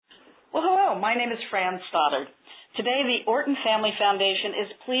Hello, my name is Fran Stoddard. Today, the Orton Family Foundation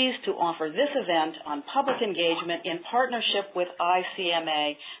is pleased to offer this event on public engagement in partnership with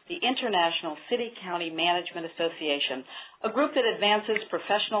ICMA, the International City-County Management Association, a group that advances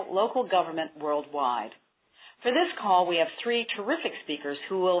professional local government worldwide. For this call, we have three terrific speakers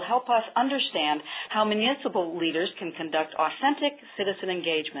who will help us understand how municipal leaders can conduct authentic citizen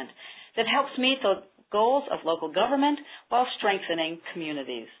engagement that helps meet the goals of local government while strengthening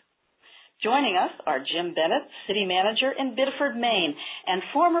communities. Joining us are Jim Bennett, City Manager in Biddeford, Maine, and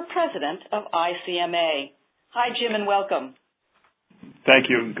former President of ICMA. Hi, Jim, and welcome. Thank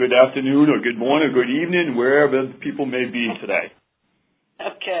you. Good afternoon or good morning or good evening, wherever people may be today.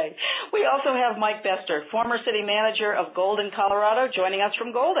 Okay. We also have Mike Bester, former City Manager of Golden, Colorado, joining us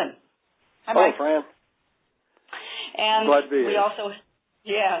from Golden. Hi, Mike. Hello, Fran. And glad to be here.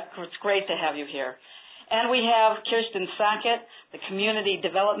 It's great to have you here. And we have Kirsten Sackett, the Community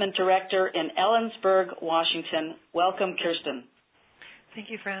Development Director in Ellensburg, Washington. Welcome, Kirsten. Thank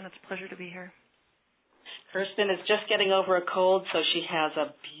you, Fran. It's a pleasure to be here. Kirsten is just getting over a cold, so she has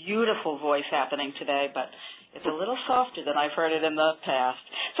a beautiful voice happening today, but it's a little softer than I've heard it in the past.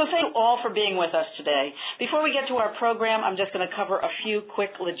 So thank you all for being with us today. Before we get to our program, I'm just going to cover a few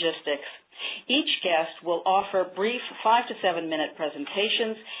quick logistics. Each guest will offer brief 5 to 7 minute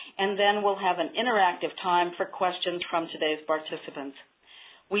presentations, and then we'll have an interactive time for questions from today's participants.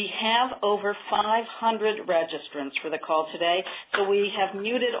 We have over 500 registrants for the call today, so we have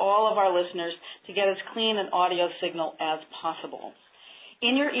muted all of our listeners to get as clean an audio signal as possible.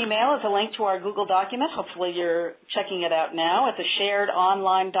 In your email is a link to our Google document. Hopefully you're checking it out now. It's a shared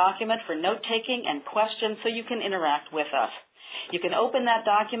online document for note-taking and questions so you can interact with us. You can open that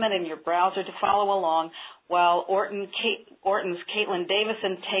document in your browser to follow along while Orton's Caitlin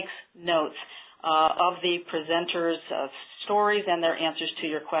Davison takes notes of the presenters' stories and their answers to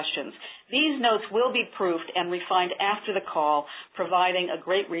your questions. These notes will be proofed and refined after the call, providing a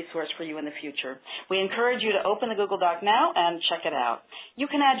great resource for you in the future. We encourage you to open the Google Doc now and check it out. You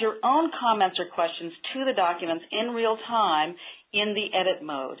can add your own comments or questions to the documents in real time in the edit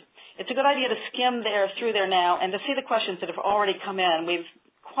mode. It's a good idea to skim through there now and to see the questions that have already come in.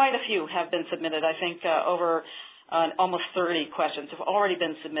 Quite a few have been submitted. I think over almost 30 questions have already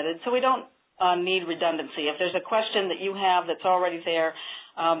been submitted, so we don't need redundancy. If there's a question that you have that's already there,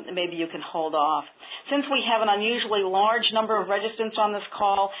 maybe you can hold off. Since we have an unusually large number of registrants on this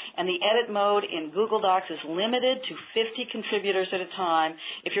call and the edit mode in Google Docs is limited to 50 contributors at a time,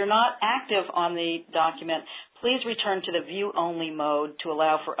 if you're not active on the document, please return to the view-only mode to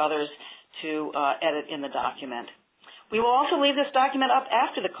allow for others to edit in the document. We will also leave this document up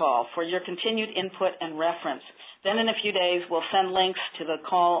after the call for your continued input and reference. Then in a few days, we'll send links to the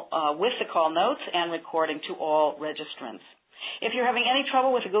call with the call notes and recording to all registrants. If you're having any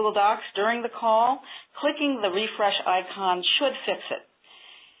trouble with the Google Docs during the call, clicking the refresh icon should fix it.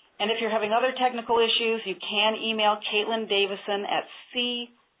 And if you're having other technical issues, you can email Caitlin Davison at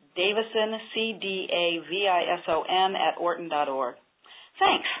cdavison@orton.org.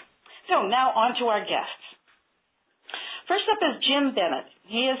 Thanks. So now on to our guests. First up is Jim Bennett.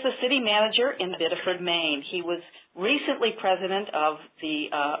 He is the city manager in Biddeford, Maine. He was recently president of the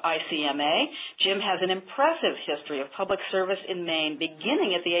ICMA. Jim has an impressive history of public service in Maine,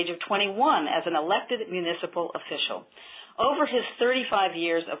 beginning at the age of 21 as an elected municipal official. Over his 35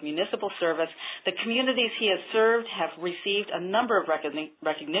 years of municipal service, the communities he has served have received a number of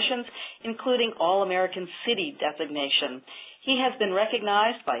recognitions, including All-American City designation. He has been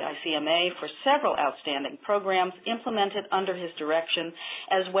recognized by ICMA for several outstanding programs implemented under his direction,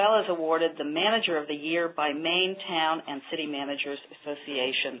 as well as awarded the Manager of the Year by Maine Town and City Managers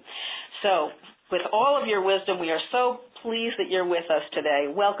Association. So, with all of your wisdom, we are so pleased that you're with us today.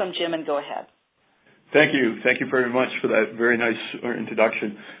 Welcome, Jim, and go ahead. Thank you. Thank you very much for that very nice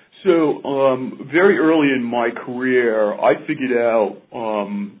introduction. So very early in my career, I figured out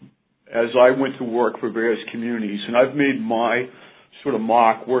as I went to work for various communities, and I've made my sort of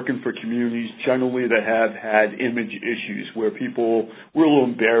mark working for communities generally that have had image issues where people were a little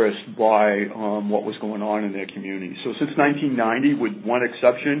embarrassed by what was going on in their community. So since 1990, with one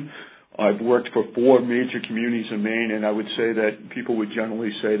exception, I've worked for 4 major communities in Maine, and I would say that people would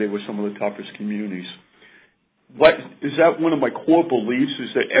generally say they were some of the toughest communities. What is that one of my core beliefs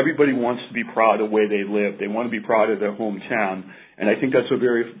is that everybody wants to be proud of where they live. They want to be proud of their hometown, and I think that's a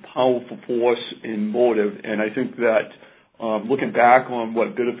very powerful force and motive, and I think that looking back on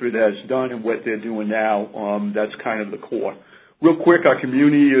what Biddeford has done and what they're doing now, that's kind of the core. Real quick, our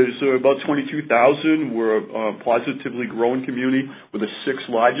community is about 22,000. We're a positively growing community. We're the 6th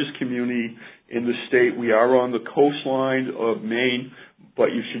largest community in the state. We are on the coastline of Maine, but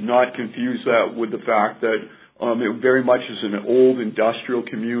you should not confuse that with the fact that it very much is an old industrial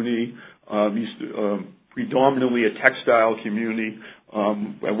community, predominantly a textile community.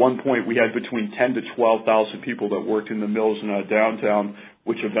 At one point, we had between 10 to 12,000 people that worked in the mills in our downtown,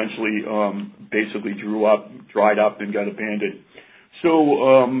 which eventually basically dried up and got abandoned. So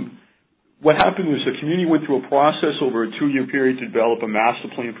what happened was the community went through a process over a 2-year period to develop a master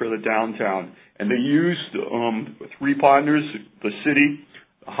plan for the downtown. And they used 3 partners, the city,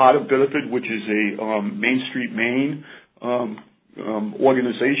 Heart of Biddeford, which is a Main Street Maine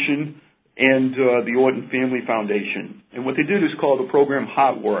organization, and the Orton Family Foundation. And what they did is called the program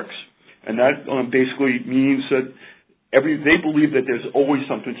HeartWorks. And that basically means that they believe that there's always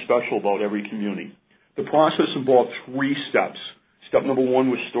something special about every community. The process involved 3 steps. Step number 1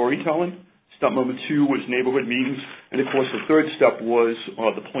 was storytelling. Step number 2 was neighborhood meetings. And, of course, the third step was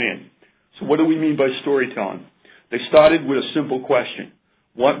the plan. So what do we mean by storytelling? They started with a simple question.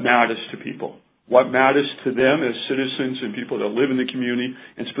 What matters to people? What matters to them as citizens and people that live in the community,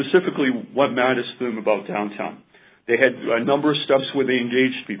 and specifically what matters to them about downtown? They had a number of steps where they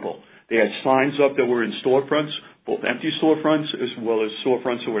engaged people. They had signs up that were in storefronts, both empty storefronts as well as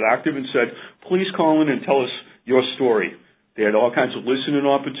storefronts that were active, and said, please call in and tell us your story. They had all kinds of listening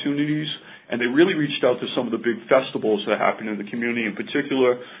opportunities, and they really reached out to some of the big festivals that happen in the community, in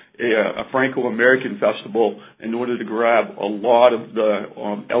particular a Franco-American festival, in order to grab a lot of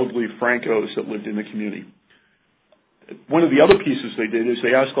the elderly Francos that lived in the community. One of the other pieces they did is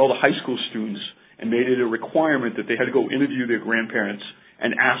they asked all the high school students and made it a requirement that they had to go interview their grandparents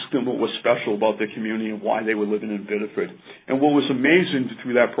and ask them what was special about their community and why they were living in Biddeford. And what was amazing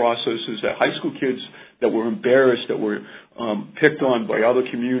through that process is that high school kids that were embarrassed, that were picked on by other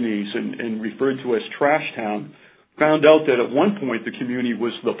communities and referred to as trash town, found out that at one point the community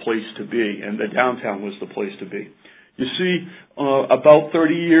was the place to be and the downtown was the place to be. You see, about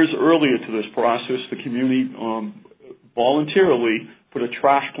 30 years earlier to this process, the community voluntarily put a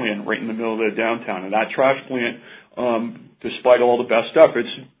trash plant right in the middle of their downtown. And that trash plant, despite all the best efforts,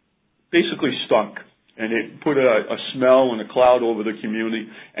 basically stunk. And it put a smell and a cloud over the community,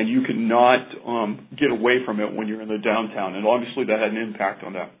 and you could not get away from it when you're in the downtown. And obviously that had an impact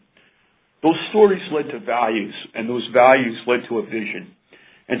on that. Those stories led to values, and those values led to a vision.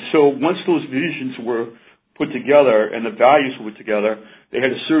 And so once those visions were put together and the values were put together, they had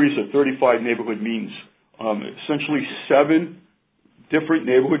a series of 35 neighborhood meetings, essentially 7 different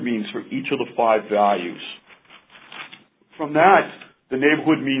neighborhood meetings for each of the 5 values. From that, the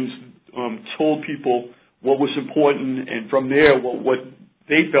neighborhood meetings told people what was important, and from there, what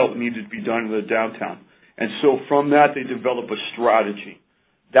they felt needed to be done in the downtown. And so from that, they developed a strategy.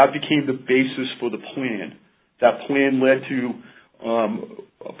 That became the basis for the plan. That plan led to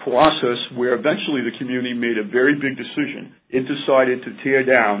a process where eventually the community made a very big decision. It decided to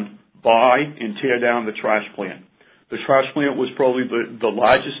buy and tear down the trash plant. The trash plant was probably the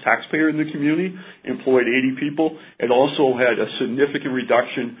largest taxpayer in the community, employed 80 people. It also had a significant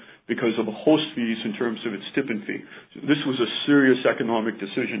reduction because of host fees in terms of its tipping fee. So this was a serious economic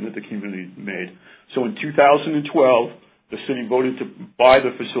decision that the community made. So in 2012, the city voted to buy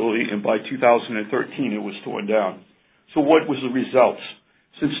the facility, and by 2013, it was torn down. So what was the results?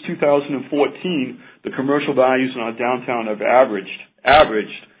 Since 2014, the commercial values in our downtown have averaged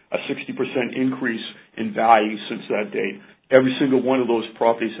a 60% increase in value since that date. Every single one of those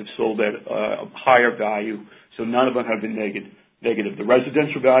properties have sold at a higher value, so none of them have been negative. The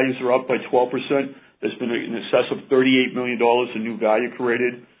residential values are up by 12%. There's been in excess of $38 million in new value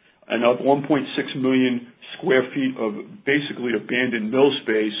created, and of 1.6 million square feet of basically abandoned mill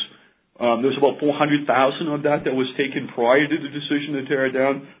space. There's about 400,000 of that was taken prior to the decision to tear it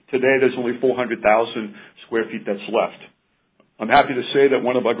down. Today, there's only 400,000 square feet that's left. I'm happy to say that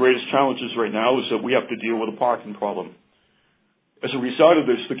one of our greatest challenges right now is that we have to deal with a parking problem. As a result of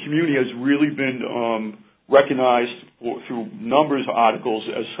this, the community has really been recognized through numbers of articles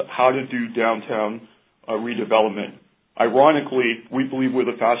as how to do downtown redevelopment. Ironically, we believe we're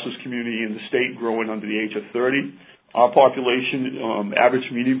the fastest community in the state growing under the age of 30. Our population, average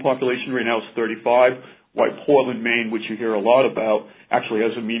median population right now is 35, while Portland, Maine, which you hear a lot about, actually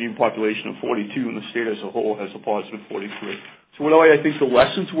has a median population of 42, and the state as a whole has a positive 43. So what do I think the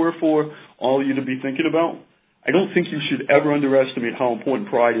lessons were for all of you to be thinking about? I don't think you should ever underestimate how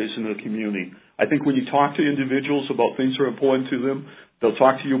important pride is in the community. I think when you talk to individuals about things that are important to them, they'll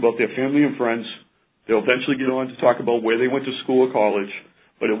talk to you about their family and friends. They'll eventually get on to talk about where they went to school or college,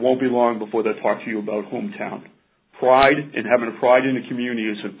 but it won't be long before they'll talk to you about hometown. Pride and having a pride in the community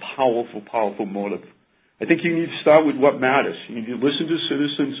is a powerful, powerful motive. I think you need to start with what matters. You need to listen to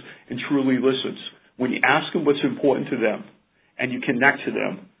citizens and truly listen. When you ask them what's important to them, and you connect to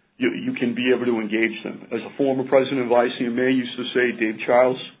them, you can be able to engage them. As a former president of ICMA used to say, Dave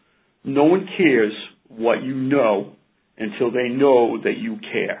Childs, no one cares what you know until they know that you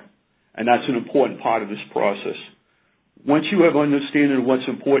care. And that's an important part of this process. Once you have understanding of what's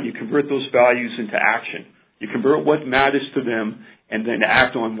important, you convert those values into action. You convert what matters to them and then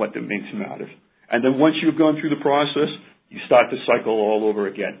act on what makes matter. And then once you've gone through the process, you start the cycle all over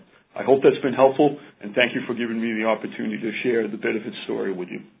again. I hope that's been helpful, and thank you for giving me the opportunity to share the benefit story with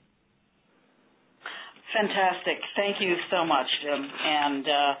you. Fantastic. Thank you so much, Jim. And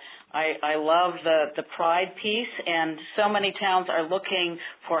I love the pride piece, and so many towns are looking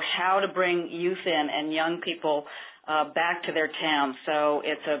for how to bring youth in and young people back to their town. So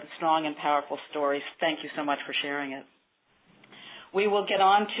it's a strong and powerful story. Thank you so much for sharing it. We will get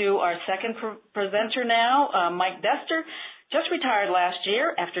on to our second presenter now, Mike Bester. Just retired last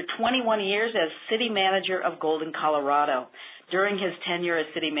year after 21 years as city manager of Golden, Colorado. During his tenure as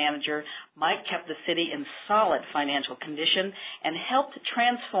city manager, Mike kept the city in solid financial condition and helped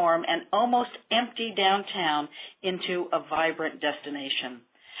transform an almost empty downtown into a vibrant destination.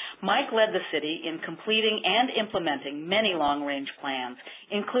 Mike led the city in completing and implementing many long-range plans,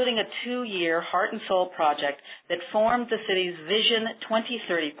 including a 2-year Heart and Soul project that formed the city's Vision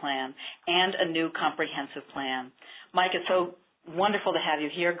 2030 plan and a new comprehensive plan. Mike, it's so wonderful to have you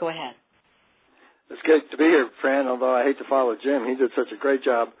here. Go ahead. It's good to be here, Fran, although I hate to follow Jim. He did such a great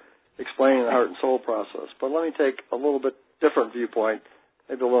job explaining the Heart and Soul process. But let me take a little bit different viewpoint,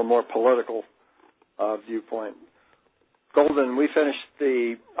 maybe a little more political viewpoint. Golden, we finished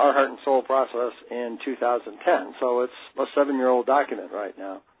our Heart and Soul process in 2010, so it's a 7-year-old document right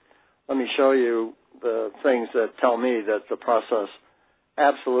now. Let me show you the things that tell me that the process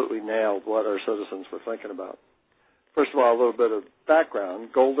absolutely nailed what our citizens were thinking about. First of all, a little bit of background.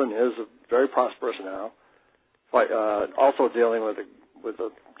 Golden is very prosperous now, also dealing with a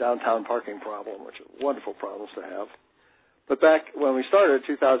downtown parking problem, which are wonderful problems to have. But back when we started,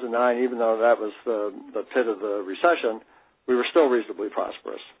 2009, even though that was the pit of the recession, we were still reasonably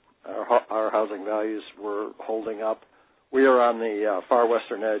prosperous. Our housing values were holding up. We are on the far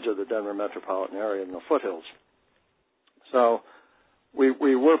western edge of the Denver metropolitan area in the foothills. So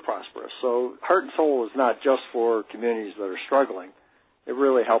we were prosperous. So Heart and Soul is not just for communities that are struggling. It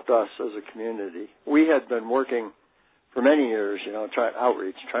really helped us as a community. We had been working for many years,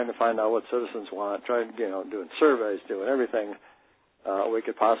 outreach, trying to find out what citizens want, doing surveys, doing everything we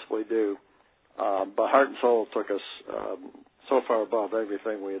could possibly do. But Heart and Soul took us so far above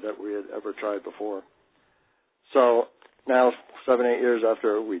everything that we had ever tried before. So now, 7-8 years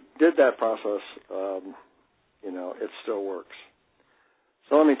after we did that process, it still works.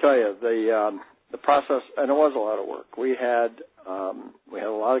 So let me tell you, the process, and it was a lot of work. We had a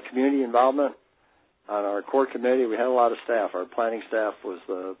lot of community involvement on our core committee. We had a lot of staff. Our planning staff was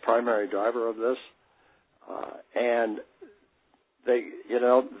the primary driver of this, and they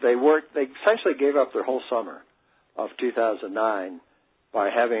essentially gave up their whole summer of 2009 by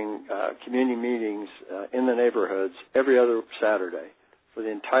having community meetings in the neighborhoods every other Saturday for the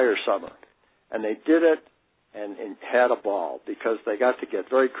entire summer. And they did it and had a ball because they got to get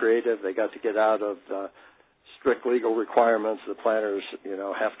very creative. They got to get out of the strict legal requirements the planners,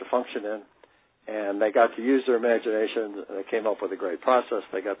 have to function in. And they got to use their imagination. They came up with a great process.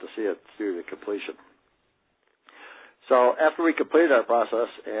 They got to see it through to completion. So after we completed our process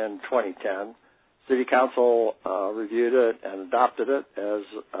in 2010, City Council reviewed it and adopted it as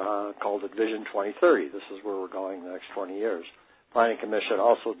called it Vision 2030. This is where we're going the next 20 years. Planning Commission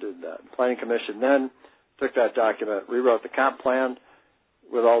also did that. Planning Commission then took that document, rewrote the comp plan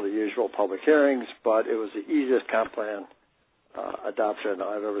with all the usual public hearings, but it was the easiest comp plan adoption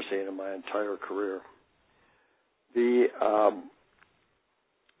I've ever seen in my entire career. The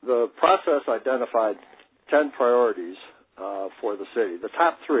process identified 10 priorities for the city. The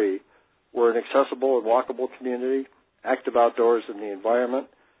top 3 were an accessible and walkable community, active outdoors in the environment,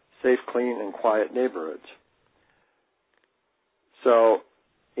 safe, clean, and quiet neighborhoods. So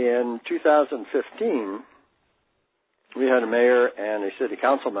in 2015, we had a mayor and a city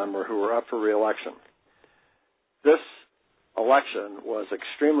council member who were up for re-election. This election was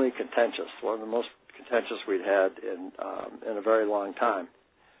extremely contentious, one of the most contentious we'd had in a very long time.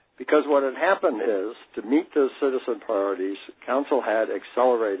 Because what had happened is, to meet the citizen priorities, council had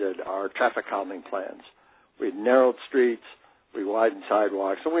accelerated our traffic calming plans. We'd narrowed streets, we widened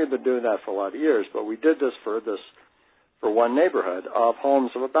sidewalks, and we had been doing that for a lot of years, but we did this for one neighborhood of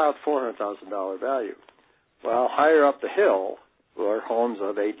homes of about $400,000 value. Well, higher up the hill were homes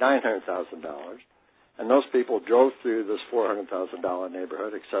of $900,000, and those people drove through this $400,000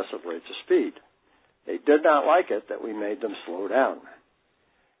 neighborhood excessive rates of speed. They did not like it that we made them slow down.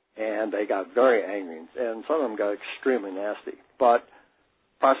 And they got very angry, and some of them got extremely nasty. But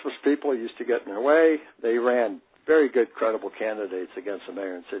prosperous people used to get in their way. They ran very good, credible candidates against the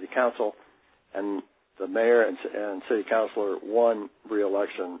mayor and city council, and the mayor and city councilor won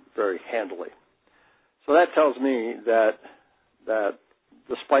re-election very handily. So that tells me that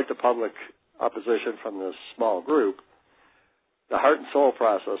despite the public opposition from this small group, the heart and soul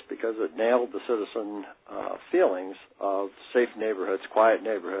process, because it nailed the citizen feelings of safe neighborhoods, quiet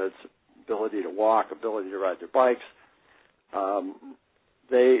neighborhoods, ability to walk, ability to ride their bikes,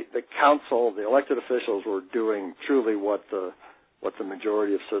 the council, the elected officials were doing truly what the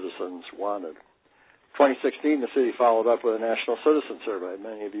majority of citizens wanted. 2016, the city followed up with a national citizen survey.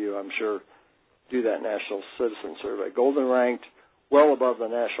 Many of you, I'm sure, do that national citizen survey. Golden ranked well above the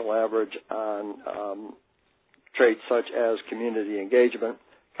national average on traits such as community engagement,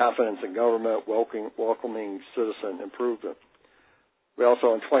 confidence in government, welcoming citizen improvement. We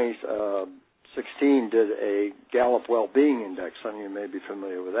also, in 2016, did a Gallup Well-Being Index. Some of you may be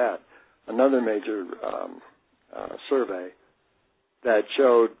familiar with that. Another major survey that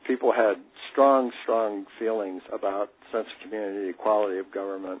showed people had strong feelings about sense of community, equality of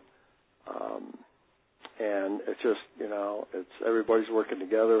government, and it's just, it's everybody's working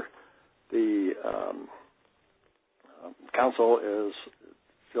together. The council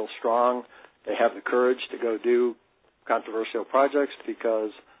feels strong. They have the courage to go do controversial projects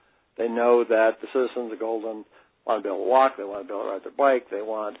because they know that the citizens of Golden want to be able to walk, they want to be able to ride their bike, they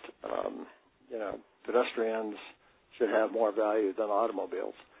want, pedestrians should have more value than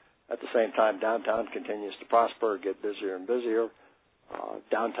automobiles. At the same time, downtown continues to prosper, get busier and busier.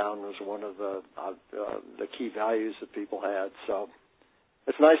 Downtown was one of the key values that people had. So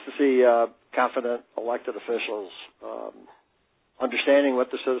it's nice to see confident elected officials understanding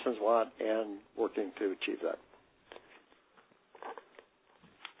what the citizens want and working to achieve that.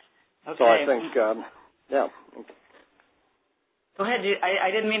 Okay. So I think, yeah. Go ahead.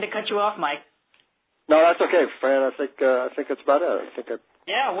 I didn't mean to cut you off, Mike. No, that's okay, Fran. I think it's about it.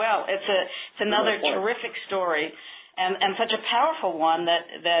 Yeah, well, it's another terrific story, and such a powerful one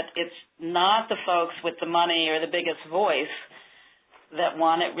that it's not the folks with the money or the biggest voice that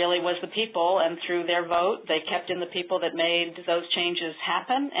won. It really was the people, and through their vote, they kept in the people that made those changes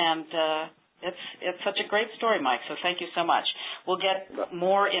happen, and it's such a great story, Mike, so thank you so much. We'll get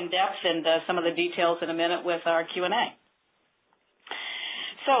more in-depth into some of the details in a minute with our Q&A.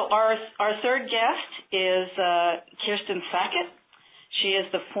 So our third guest is Kirsten Sackett. She is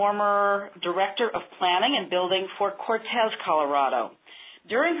the former Director of Planning and Building for Cortez, Colorado.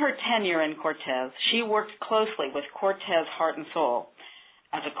 During her tenure in Cortez, she worked closely with Cortez Heart and Soul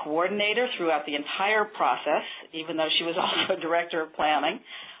as a coordinator throughout the entire process, even though she was also Director of Planning,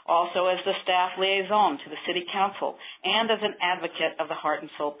 also as the staff liaison to the City Council, and as an advocate of the Heart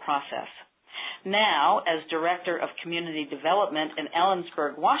and Soul process. Now, as Director of Community Development in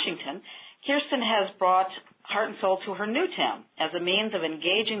Ellensburg, Washington, Kirsten has brought Heart and Soul to her new town as a means of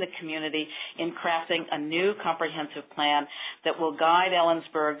engaging the community in crafting a new comprehensive plan that will guide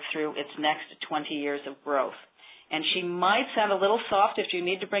Ellensburg through its next 20 years of growth. And she might sound a little soft if you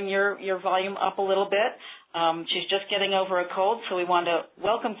need to bring your volume up a little bit. She's just getting over a cold, so we want to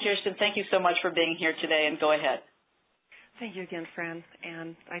welcome Kirsten. Thank you so much for being here today, and go ahead. Thank you again, Fran,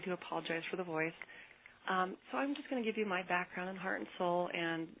 and I do apologize for the voice. So I'm just going to give you my background in Heart and Soul,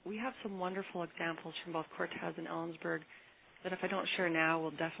 and we have some wonderful examples from both Cortez and Ellensburg that if I don't share now,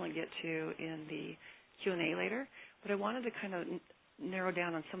 we'll definitely get to in the Q&A later. But I wanted to kind of narrow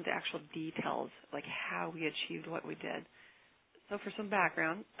down on some of the actual details, like how we achieved what we did. So for some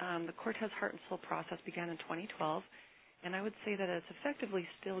background, the Cortez Heart and Soul process began in 2012, and I would say that it's effectively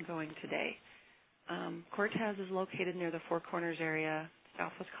still going today. Cortez is located near the Four Corners area,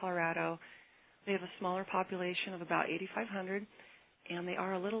 southwest Colorado. They have a smaller population of about 8,500, and they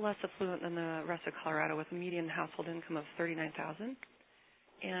are a little less affluent than the rest of Colorado with a median household income of $39,000.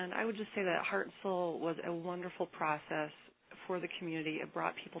 And I would just say that Heart and Soul was a wonderful process for the community. It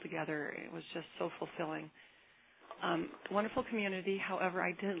brought people together. It was just so fulfilling. Wonderful community. However,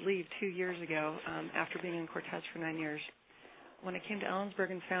 I did leave 2 years ago after being in Cortez for 9 years. When I came to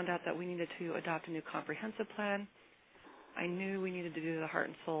Ellensburg and found out that we needed to adopt a new comprehensive plan, I knew we needed to do the Heart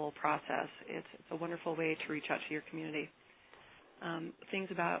and Soul process. It's a wonderful way to reach out to your community. Things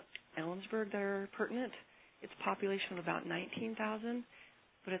about Ellensburg that are pertinent, its population of about 19,000,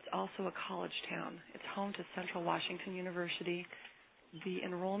 but it's also a college town. It's home to Central Washington University. The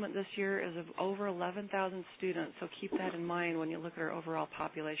enrollment this year is of over 11,000 students, so keep that in mind when you look at our overall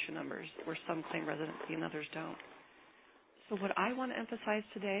population numbers, where some claim residency and others don't. So what I want to emphasize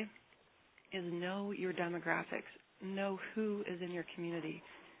today is know your demographics, know who is in your community.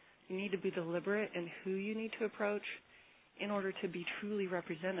 You need to be deliberate in who you need to approach in order to be truly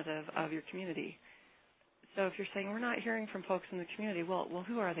representative of your community. So if you're saying we're not hearing from folks in the community, well,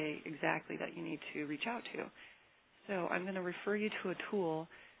 who are they exactly that you need to reach out to? So I'm going to refer you to a tool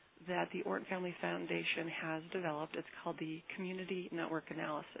that the Orton Family Foundation has developed. It's called the Community Network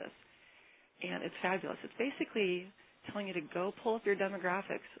Analysis, and it's fabulous. It's basically telling you to go pull up your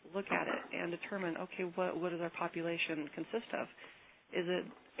demographics, look at it, and determine, okay, what does our population consist of? Is it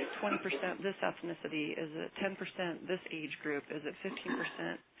 20% this ethnicity? Is it 10% this age group? Is it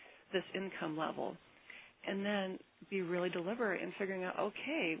 15% this income level? And then be really deliberate in figuring out,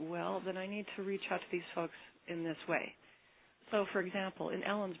 okay, well, then I need to reach out to these folks in this way. So, for example, in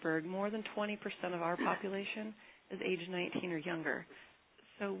Ellensburg, more than 20% of our population is age 19 or younger.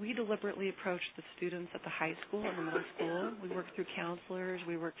 So we deliberately approached the students at the high school and the middle school. We worked through counselors.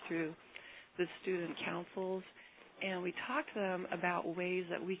 We worked through the student councils. And we talked to them about ways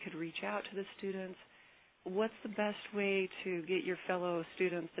that we could reach out to the students. What's the best way to get your fellow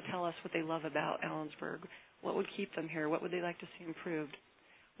students to tell us what they love about Ellensburg? What would keep them here? What would they like to see improved?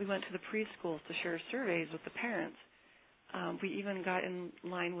 We went to the preschools to share surveys with the parents. We even got in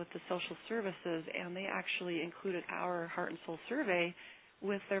line with the social services, and they actually included our Heart and Soul survey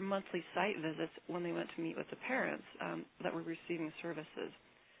with their monthly site visits when they went to meet with the parents that were receiving services.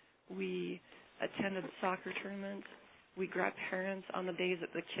 We attended soccer tournaments. We grabbed parents on the days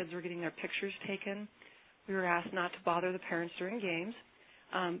that the kids were getting their pictures taken. We were asked not to bother the parents during games,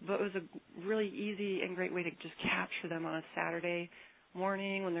 but it was a really easy and great way to just capture them on a Saturday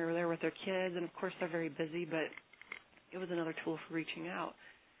morning when they were there with their kids. And, of course, they're very busy, but it was another tool for reaching out.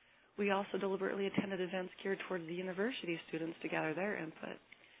 We also deliberately attended events geared towards the university students to gather their input.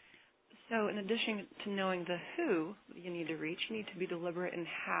 So in addition to knowing the who you need to reach, you need to be deliberate in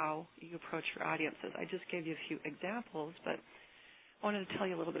how you approach your audiences. I just gave you a few examples, but I wanted to tell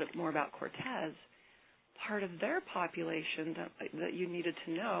you a little bit more about Cortez. Part of their population that you needed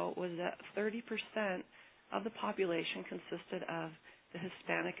to know was that 30% of the population consisted of the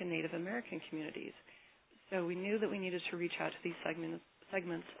Hispanic and Native American communities. So we knew that we needed to reach out to these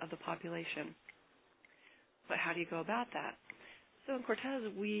segments of the population. But how do you go about that? So in Cortez,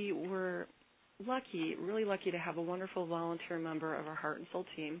 we were lucky, really lucky to have a wonderful volunteer member of our Heart and Soul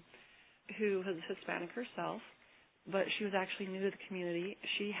team who was Hispanic herself, but she was actually new to the community.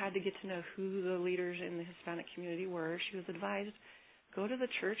 She had to get to know who the leaders in the Hispanic community were. She was advised, go to the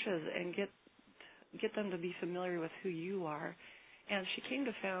churches and get them to be familiar with who you are. And she came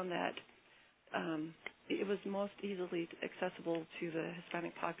to found that it was most easily accessible to the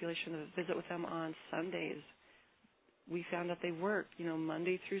Hispanic population to visit with them on Sundays. We found that they worked,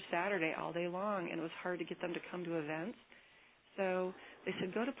 Monday through Saturday all day long, and it was hard to get them to come to events. So they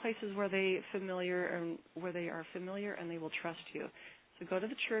said, go to places where they are familiar and they will trust you. So go to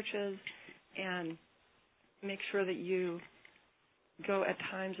the churches and make sure that you go at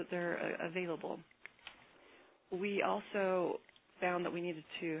times that they're available. We also found that we needed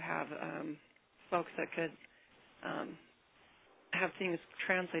to have folks that could have things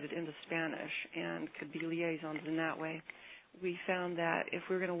translated into Spanish and could be liaisons in that way. We found that if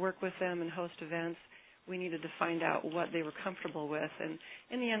we were going to work with them and host events, we needed to find out what they were comfortable with. And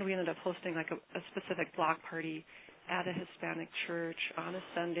in the end, we ended up hosting like a specific block party at a Hispanic church on a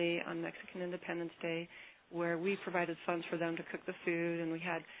Sunday on Mexican Independence Day, where we provided funds for them to cook the food, and we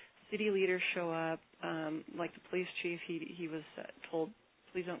had city leaders show up, like the police chief. He was told,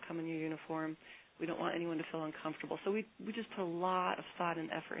 please don't come in your uniform. We don't want anyone to feel uncomfortable. So we just put a lot of thought and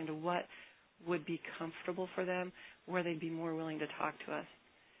effort into what would be comfortable for them, where they'd be more willing to talk to us.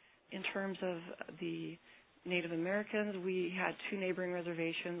 In terms of the Native Americans, we had two neighboring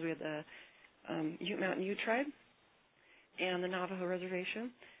reservations. We had the Ute Mountain Ute Tribe and the Navajo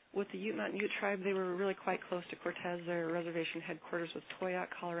Reservation. With the Ute Mountain Ute Tribe, they were really quite close to Cortez. Their reservation headquarters was Toyac,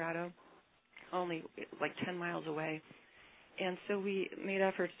 Colorado, only like 10 miles away. And so we made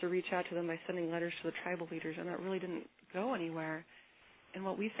efforts to reach out to them by sending letters to the tribal leaders, and that really didn't go anywhere. And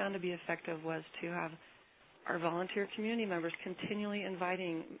what we found to be effective was to have our volunteer community members continually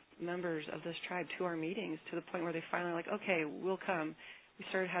inviting members of this tribe to our meetings, to the point where they finally were like, okay, we'll come. We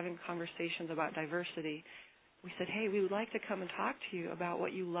started having conversations about diversity. We said, hey, we would like to come and talk to you about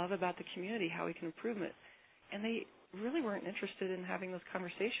what you love about the community, how we can improve it. And they really weren't interested in having those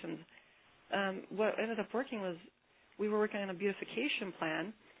conversations. What ended up working was we were working on a beautification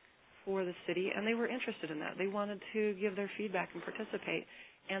plan for the city, and they were interested in that. They wanted to give their feedback and participate,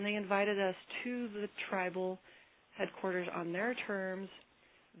 and they invited us to the tribal headquarters on their terms.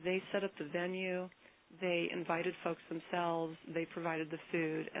 They set up the venue. They invited folks themselves, they provided the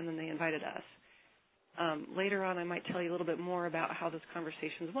food, and then they invited us. Later on, I might tell you a little bit more about how those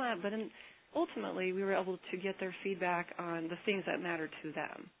conversations went, but ultimately, we were able to get their feedback on the things that mattered to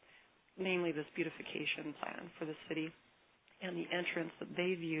them, namely this beautification plan for the city and the entrance that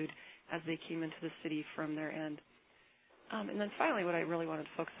they viewed as they came into the city from their end. And then finally, what I really wanted to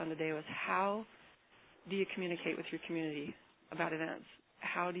focus on today was how do you communicate with your community about events?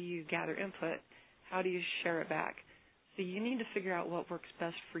 How do you gather input? How do you share it back? So you need to figure out what works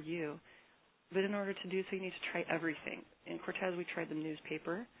best for you. But in order to do so, you need to try everything. In Cortez, we tried the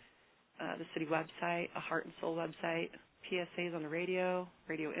newspaper, the city website, a Heart and Soul website, PSAs on the radio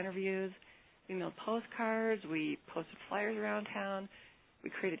interviews. We mailed postcards. We posted flyers around town. We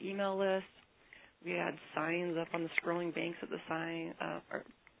created email lists. We had signs up on the scrolling banks at the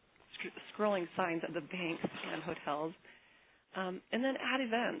scrolling signs at the banks and hotels. And then at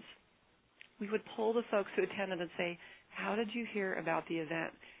events, we would poll the folks who attended and say, how did you hear about the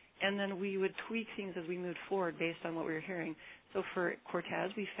event? And then we would tweak things as we moved forward based on what we were hearing. So for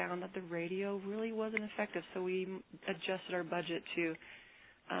Cortez, we found that the radio really wasn't effective, so we adjusted our budget to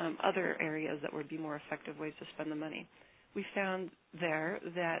other areas that would be more effective ways to spend the money. We found there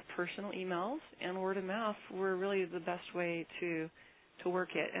that personal emails and word of mouth were really the best way to work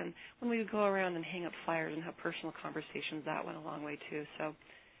it. And when we would go around and hang up flyers and have personal conversations, that went a long way too. So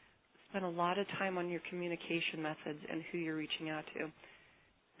spend a lot of time on your communication methods and who you're reaching out to.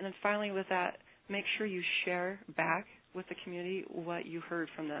 And then finally with that, make sure you share back with the community what you heard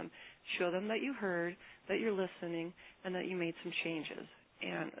from them. Show them that you heard, that you're listening, and that you made some changes.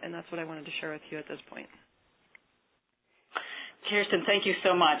 And that's what I wanted to share with you at this point. Kirsten, thank you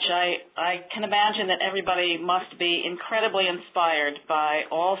so much. I can imagine that everybody must be incredibly inspired by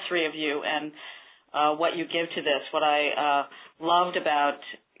all three of you and what you give to this. What I loved about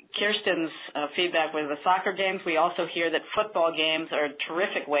Kirsten's feedback with the soccer games, we also hear that football games are a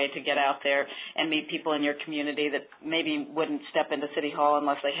terrific way to get out there and meet people in your community that maybe wouldn't step into City Hall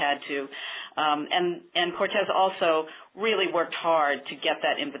unless they had to. And Cortez also really worked hard to get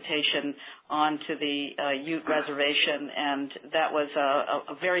that invitation onto the Ute Reservation, and that was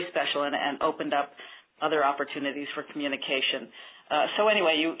a very special and opened up other opportunities for communication. So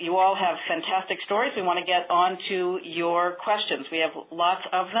anyway, you all have fantastic stories. We want to get on to your questions. We have lots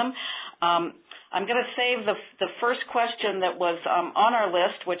of them. I'm going to save the first question that was on our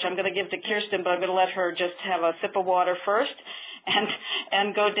list, which I'm going to give to Kirsten, but I'm going to let her just have a sip of water first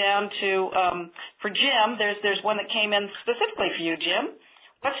and go down to, for Jim, there's one that came in specifically for you, Jim.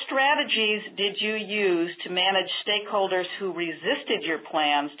 What strategies did you use to manage stakeholders who resisted your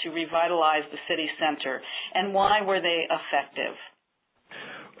plans to revitalize the city center, and why were they effective?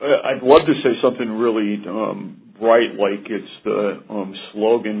 I'd love to say something really bright, like it's the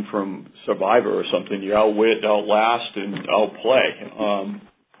slogan from Survivor or something, you outwit, outlast, and outplay.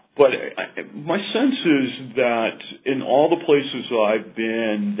 But my sense is that in all the places I've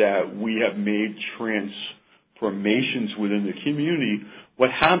been that we have made transformations within the community, what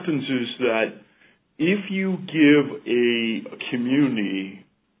happens is that if you give a community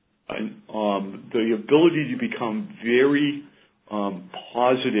the ability to become very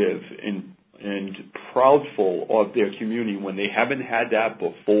positive and proudful of their community when they haven't had that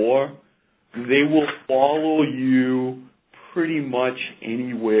before, they will follow you pretty much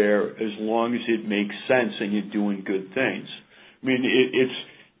anywhere as long as it makes sense and you're doing good things. I mean,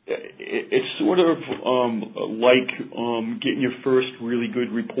 it's sort of like getting your first really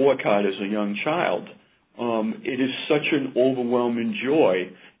good report card as a young child. It is such an overwhelming joy.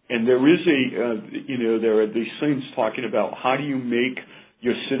 And there is there are these things talking about how do you make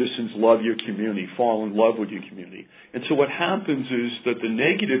your citizens love your community, fall in love with your community. And so what happens is that the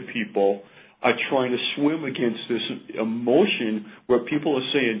negative people are trying to swim against this emotion where people are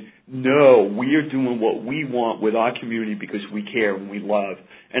saying, no, we are doing what we want with our community because we care and we love.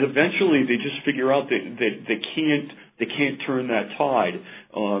 And eventually they just figure out that they can't turn that tide.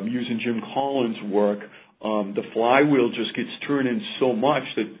 Using Jim Collins' work, the flywheel just gets turning so much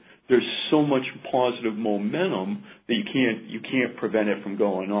that there's so much positive momentum that you can't prevent it from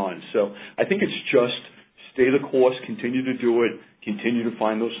going on. So I think it's just stay the course, continue to do it, continue to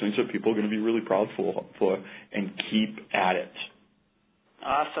find those things that people are going to be really proud for and keep at it.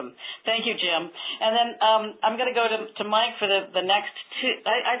 Awesome. Thank you, Jim. And then I'm going to go to Mike for the next two.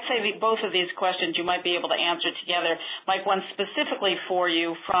 I'd say both of these questions you might be able to answer together. Mike, one specifically for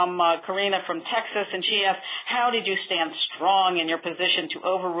you from Karina from Texas, and she asked, how did you stand strong in your position to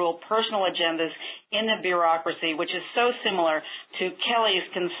overrule personal agendas in the bureaucracy, which is so similar to Kelly's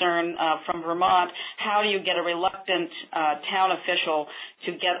concern from Vermont? How do you get a reluctant town official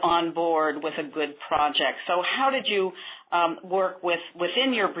to get on board with a good project? So how did you work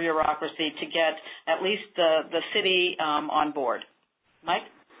within your bureaucracy to get at least the city on board? Mike?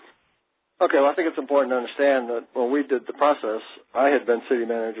 Okay, well, I think it's important to understand that when we did the process, I had been city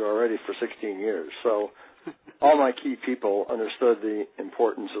manager already for 16 years. So all my key people understood the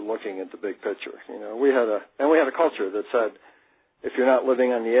importance of looking at the big picture. You know, we had a culture that said, if you're not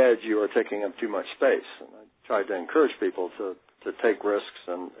living on the edge, you are taking up too much space. And I tried to encourage people to take risks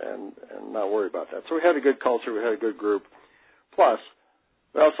and not worry about that. So we had a good culture, we had a good group. Plus,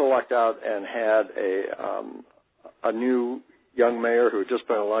 we also lucked out and had a new young mayor who had just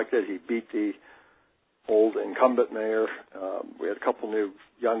been elected. He beat the old incumbent mayor. We had a couple new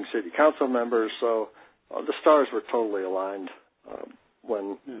young city council members. So the stars were totally aligned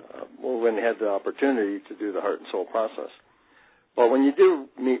when we had the opportunity to do the heart and soul process. But when you do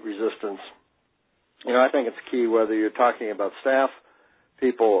meet resistance, you know, I think it's key whether you're talking about staff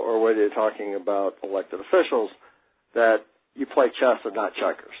people or whether you're talking about elected officials that you play chess and not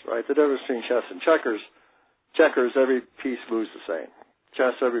checkers, right? The difference between chess and checkers, every piece moves the same.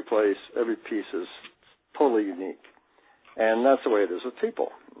 Chess, every piece is totally unique. And that's the way it is with people,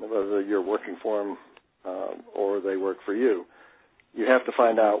 whether you're working for them or they work for you. You have to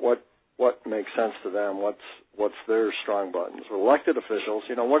find out what makes sense to them, what's their strong buttons. With elected officials,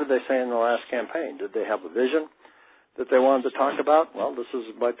 you know, what did they say in the last campaign? Did they have a vision that they wanted to talk about? Well,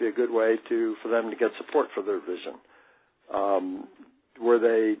 might be a good way for them to get support for their vision. Were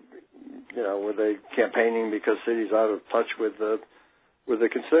they campaigning because city's out of touch with the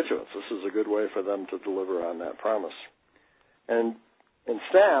constituents? This is a good way for them to deliver on that promise. And in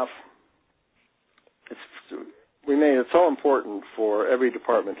staff, we made it so important for every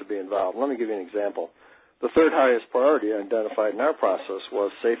department to be involved. Let me give you an example. The third highest priority identified in our process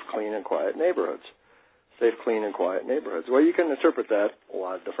was safe, clean, and quiet neighborhoods. Safe, clean, and quiet neighborhoods. Well, you can interpret that a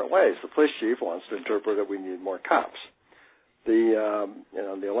lot of different ways. The police chief wants to interpret that we need more cops. The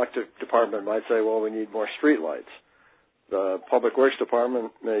electric department might say, well, we need more street lights. The public works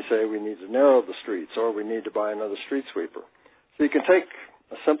department may say we need to narrow the streets or we need to buy another street sweeper. So you can take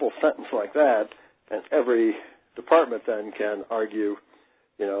a simple sentence like that, and every department then can argue,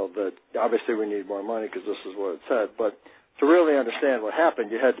 you know, that obviously we need more money because this is what it said. But to really understand what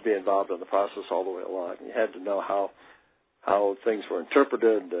happened, you had to be involved in the process all the way along. You had to know how things were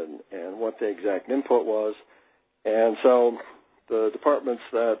interpreted and what the exact input was. And so the departments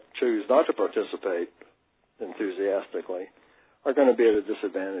that choose not to participate enthusiastically are going to be at a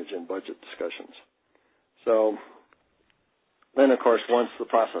disadvantage in budget discussions. So then, of course, once the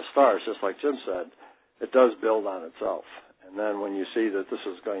process starts, just like Jim said, it does build on itself. And then when you see that this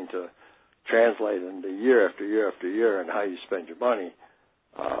is going to translate into year after year after year and how you spend your money,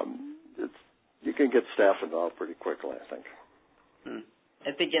 you can get staff involved pretty quickly, I think.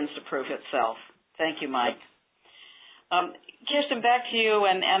 It begins to prove itself. Thank you, Mike. Kirsten, back to you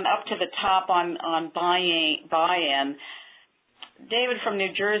and up to the top on buy-in. David from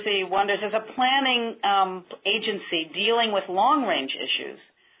New Jersey wonders, as a planning agency dealing with long-range issues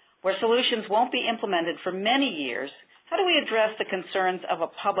where solutions won't be implemented for many years, how do we address the concerns of a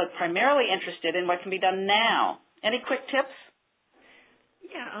public primarily interested in what can be done now? Any quick tips?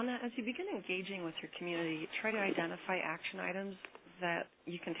 Yeah, Anna, as you begin engaging with your community, try to identify action items that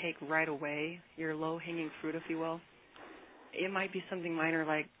you can take right away, your low-hanging fruit, if you will. It might be something minor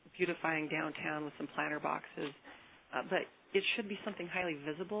like beautifying downtown with some planter boxes, but it should be something highly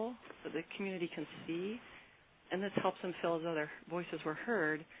visible so the community can see, and this helps them feel as though their voices were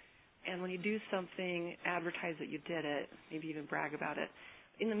heard. And when you do something, advertise that you did it, maybe even brag about it.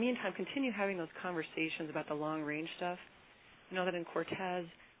 In the meantime, continue having those conversations about the long-range stuff. You know that in Cortez,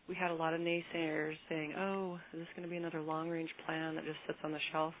 we had a lot of naysayers saying, oh, is this going to be another long-range plan that just sits on the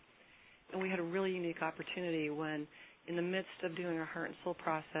shelf? And we had a really unique opportunity when, in the midst of doing our heart and soul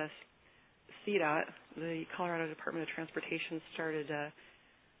process, CDOT, the Colorado Department of Transportation, started a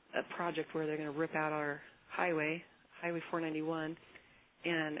project where they're going to rip out our Highway 491,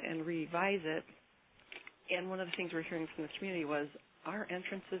 and revise it. And one of the things we're hearing from the community was our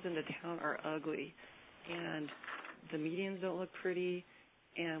entrances into town are ugly, and the medians don't look pretty,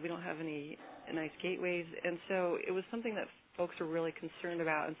 and we don't have any nice gateways. And so it was something that folks were really concerned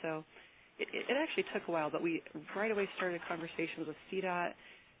about. And so it actually took a while, but we right away started conversations with CDOT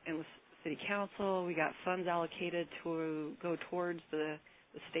and with City Council. We got funds allocated to go towards the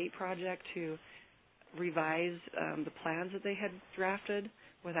state project to revise the plans that they had drafted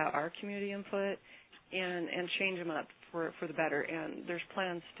without our community input and change them up for the better. And there's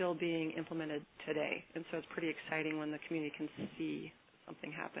plans still being implemented today. And so it's pretty exciting when the community can see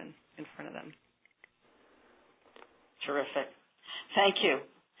something happen in front of them. Terrific. Thank you.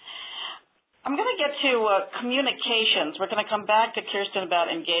 I'm going to get to communications. We're going to come back to Kirsten about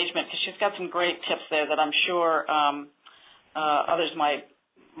engagement because she's got some great tips there that I'm sure others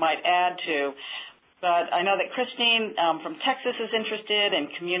might add to. But I know that Christine from Texas is interested in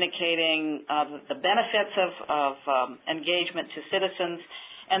communicating the benefits of engagement to citizens.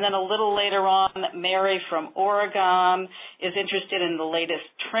 And then a little later on, Mary from Oregon is interested in the latest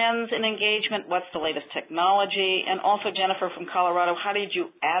trends in engagement. What's the latest technology? And also Jennifer from Colorado, how did you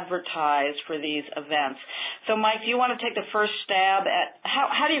advertise for these events? So, Mike, do you want to take the first stab at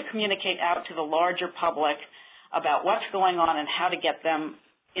how do you communicate out to the larger public about what's going on and how to get them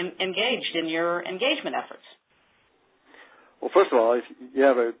engaged in your engagement efforts? Well, first of all, if you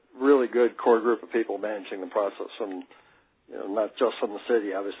have a really good core group of people managing the process, from not just from the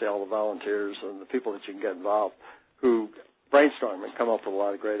city, obviously all the volunteers and the people that you can get involved who brainstorm and come up with a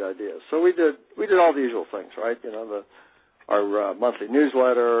lot of great ideas. So we did all the usual things, right? Our monthly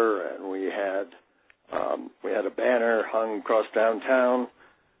newsletter, and we had a banner hung across downtown.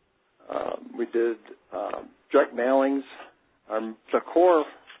 We did direct mailings. The core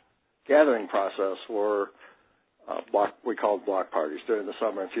gathering process were we called block parties during the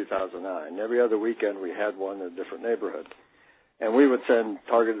summer in 2009. Every other weekend we had one in a different neighborhood. And we would send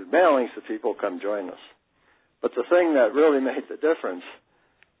targeted mailings to people, come join us. But the thing that really made the difference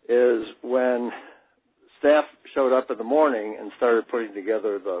is when staff showed up in the morning and started putting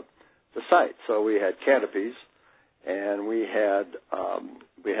together the site. So we had canopies, and we had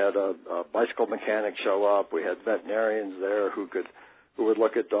a bicycle mechanic show up. We had veterinarians there who would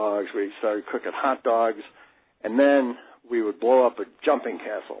look at dogs. We started cooking hot dogs, and then we would blow up a jumping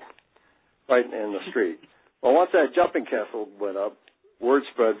castle right in the street. Well, once that jumping castle went up, word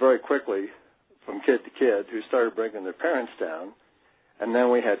spread very quickly from kid to kid who started bringing their parents down. And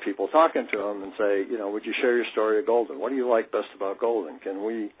then we had people talking to them and say, would you share your story of Golden? What do you like best about Golden? Can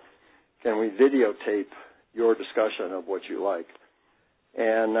we videotape your discussion of what you like?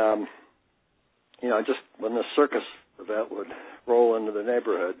 And, just when the circus event would roll into the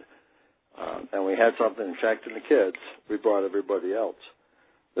neighborhood and we had something attracting the kids, we brought everybody else.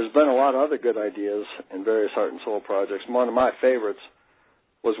 There's been a lot of other good ideas in various Heart and Soul projects. One of my favorites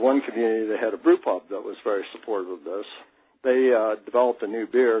was one community that had a brew pub that was very supportive of this. They developed a new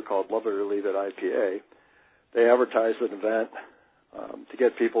beer called Love It or Leave It IPA. They advertised an event to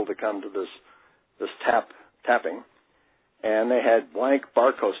get people to come to this tapping, and they had blank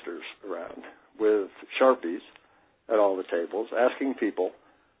bar coasters around with Sharpies at all the tables, asking people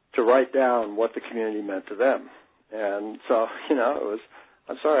to write down what the community meant to them. And so, it was,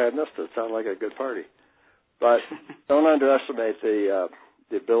 I'm sorry I missed it. It sounded like a good party. But don't underestimate the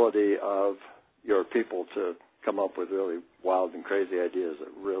ability of your people to come up with really wild and crazy ideas that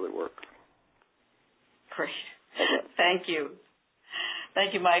really work. Great. Thank you.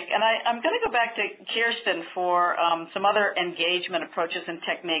 Thank you, Mike. And I'm going to go back to Kirsten for some other engagement approaches and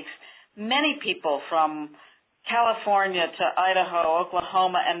techniques. Many people from California to Idaho,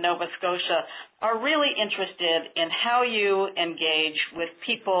 Oklahoma, and Nova Scotia are really interested in how you engage with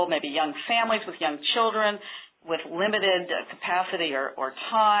people, maybe young families with young children, with limited capacity or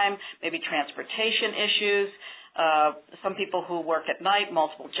time, maybe transportation issues, some people who work at night,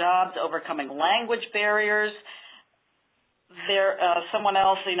 multiple jobs, overcoming language barriers. Someone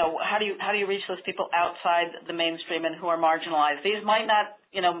else, how do you reach those people outside the mainstream and who are marginalized? These might not,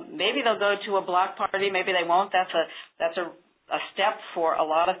 maybe they'll go to a block party, maybe they won't. That's a step for a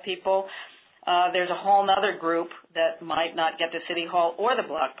lot of people. There's a whole other group that might not get to City Hall or the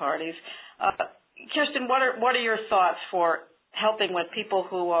block parties. Kirsten, what are your thoughts for helping with people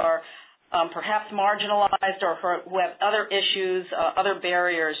who are perhaps marginalized or who have other issues, other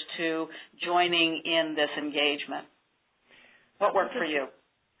barriers to joining in this engagement? What worked for you?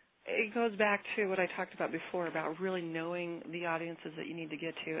 It goes back to what I talked about before about really knowing the audiences that you need to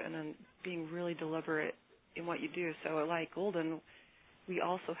get to and then being really deliberate in what you do. So like Golden, we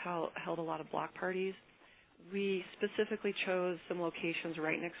also held a lot of block parties. We specifically chose some locations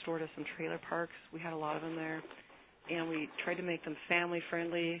right next door to some trailer parks. We had a lot of them there. And we tried to make them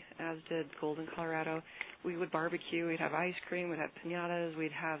family-friendly, as did Golden, Colorado. We would barbecue. We'd have ice cream. We'd have piñatas.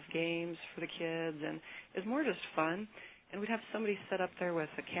 We'd have games for the kids. And it was more just fun. and we'd have somebody set up there with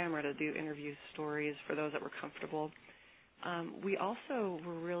a camera to do interview stories for those that were comfortable. We also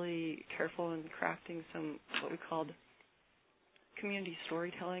were really careful in crafting some what we called community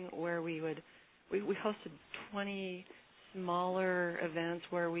storytelling, where we hosted 20 smaller events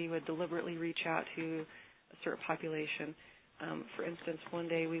where we would deliberately reach out to a certain population. For instance, one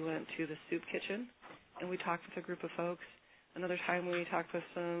day we went to the soup kitchen and we talked with a group of folks. Another time we talked with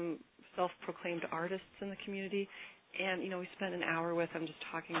some self-proclaimed artists in the community, and we spent an hour with them just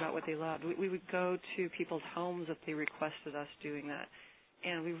talking about what they loved. We would go to people's homes if they requested us doing that,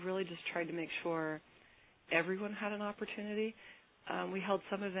 and we really just tried to make sure everyone had an opportunity. We held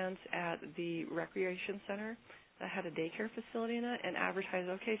some events at the recreation center that had a daycare facility in it and advertised,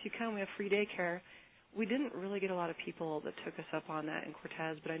 okay, if you come, we have free daycare. We didn't really get a lot of people that took us up on that in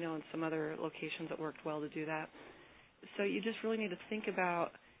Cortez, but I know in some other locations it worked well to do that. So you just really need to think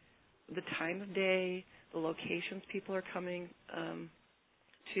about the time of day, the locations people are coming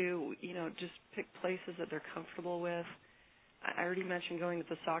to, just pick places that they're comfortable with. I already mentioned going to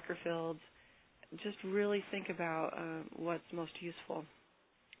the soccer fields. Just really think about what's most useful,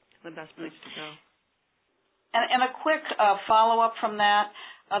 the best place to go. And a quick follow-up from that,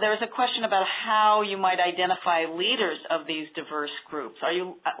 there was a question about how you might identify leaders of these diverse groups. Are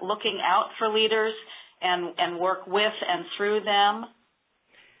you looking out for leaders and work with and through them?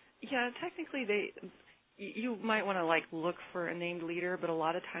 Yeah, technically you might want to look for a named leader, but a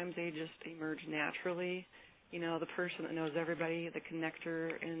lot of times they just emerge naturally. The person that knows everybody, the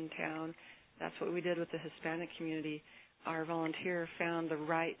connector in town. That's what we did with the Hispanic community. Our volunteer found the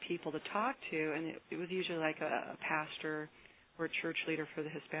right people to talk to, and it was usually like a pastor or a church leader for the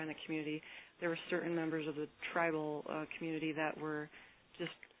Hispanic community. There were certain members of the tribal community that were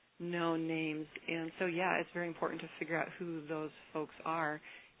just known names. And so, yeah, it's very important to figure out who those folks are.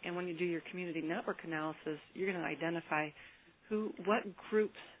 And when you do your community network analysis, you're going to identify what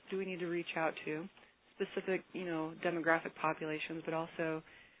groups do we need to reach out to, specific, demographic populations, but also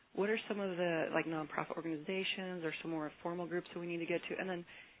what are some of the nonprofit organizations or some more formal groups that we need to get to, and then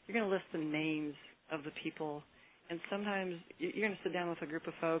you're going to list the names of the people. And sometimes you're going to sit down with a group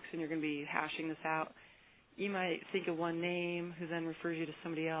of folks and you're going to be hashing this out. You might think of one name who then refers you to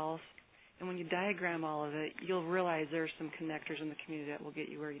somebody else. And when you diagram all of it, you'll realize there are some connectors in the community that will get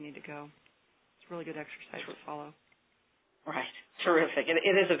you where you need to go. It's a really good exercise to follow. Right. Terrific.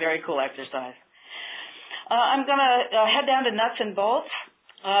 It is a very cool exercise. I'm going to head down to nuts and bolts.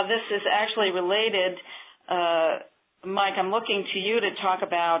 This is actually related. Mike, I'm looking to you to talk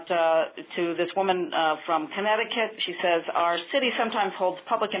about to this woman from Connecticut. She says, our city sometimes holds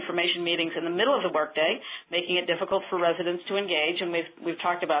public information meetings in the middle of the workday, making it difficult for residents to engage, and we've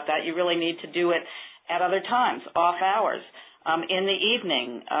talked about that. You really need to do it at other times, off hours, in the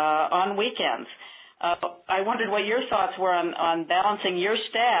evening, on weekends. I wondered what your thoughts were on balancing. Your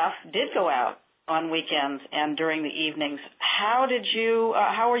staff did go out on weekends and during the evenings. How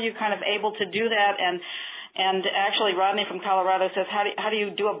were you kind of able to do that? And actually, Rodney from Colorado says, how do you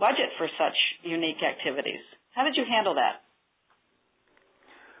do a budget for such unique activities? How did you handle that?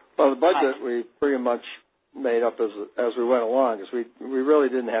 Well, the budget we pretty much made up as we went along, because we really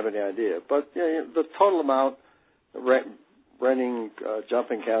didn't have any idea. But the total amount, renting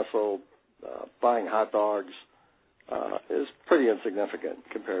Jumping Castle, buying hot dogs, is pretty insignificant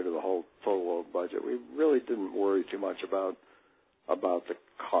compared to the whole total budget. We really didn't worry too much about the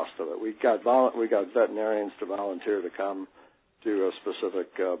cost of it. We got veterinarians to volunteer to come to a specific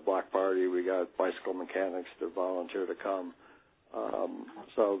block party. We got bicycle mechanics to volunteer to come.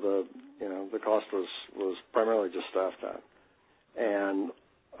 So the cost was primarily just staff time, and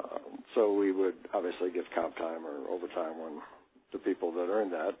so we would obviously give comp time or overtime to people that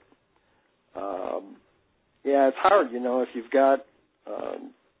earned that. Yeah, it's hard, if you've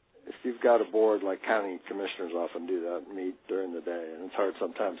got a board like county commissioners often do that, meet during the day, and it's hard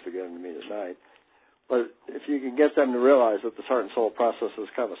sometimes to get them to meet at night. But if you can get them to realize that the heart and soul process is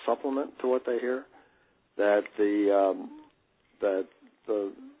kind of a supplement to what they hear, that the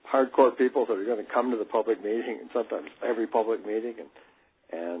hardcore people that are going to come to the public meeting, and sometimes every public meeting,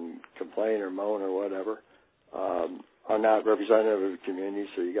 and complain or moan or whatever, are not representative of the community,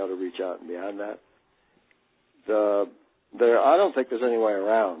 so you got to reach out and beyond that. I don't think there's any way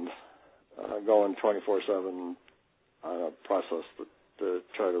around going 24/7 on a process to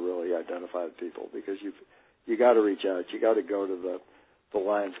try to really identify the people, because you got to reach out. You got to go to the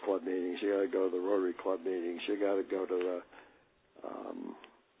Lions Club meetings. You got to go to the Rotary Club meetings. You got to go to the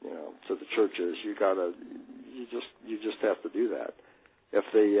to the churches. You just have to do that. If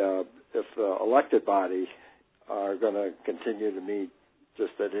the elected body are going to continue to meet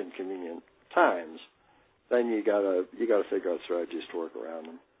just at inconvenient times, then you gotta figure out strategies to work around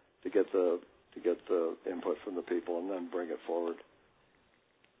them to get the input from the people and then bring it forward.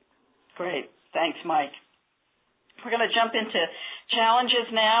 Great. Thanks, Mike. We're going to jump into challenges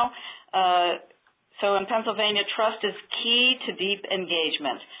now. So in Pennsylvania, trust is key to deep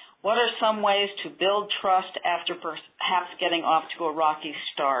engagement. What are some ways to build trust after perhaps getting off to a rocky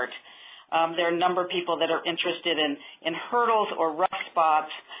start? There are a number of people that are interested in hurdles or rough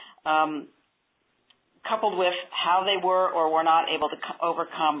spots, coupled with how they were or were not able to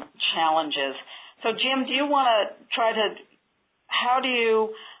overcome challenges. So, Jim, do you want to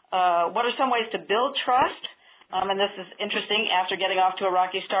what are some ways to build trust? And this is interesting after getting off to a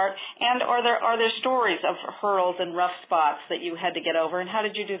rocky start. And are there stories of hurdles and rough spots that you had to get over, and how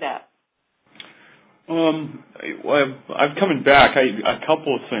did you do that? I'm coming back. A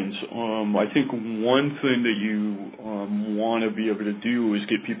couple of things. I think one thing that you want to be able to do is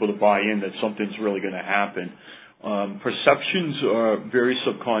get people to buy in that something's really going to happen. Perceptions are very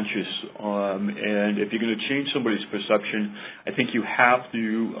subconscious, and if you're going to change somebody's perception, I think you have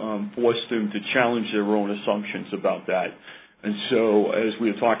to force them to challenge their own assumptions about that. And so, as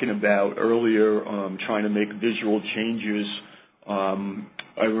we were talking about earlier, trying to make visual changes, I'm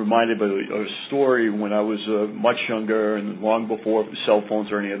reminded of a story when I was much younger and long before cell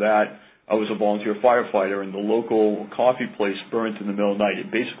phones or any of that. I was a volunteer firefighter, and the local coffee place burnt in the middle of the night.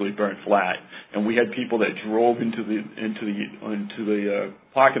 It basically burnt flat, and we had people that drove into the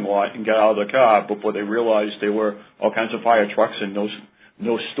parking lot and got out of the car before they realized there were all kinds of fire trucks and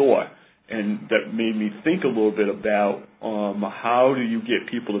no store. And that made me think a little bit about how do you get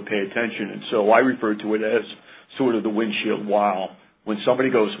people to pay attention. And so I refer to it as sort of the windshield wow. When somebody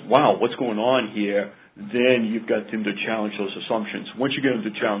goes, wow, what's going on here? Then you've got them to challenge those assumptions. Once you get them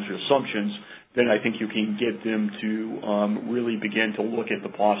to challenge your assumptions, then I think you can get them to really begin to look at the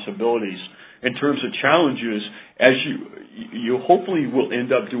possibilities. In terms of challenges, as you hopefully will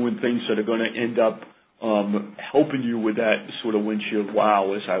end up doing things that are going to end up helping you with that sort of windshield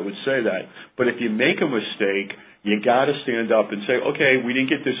wow, as I would say that. But if you make a mistake, you got to stand up and say, okay, we didn't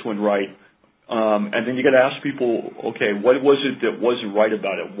get this one right. And then you got to ask people, okay, what was it that wasn't right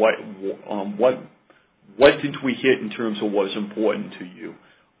about it? What did we hit in terms of what is important to you?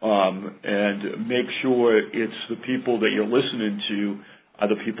 And make sure it's the people that you're listening to are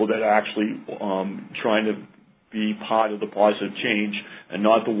the people that are actually trying to be part of the positive change, and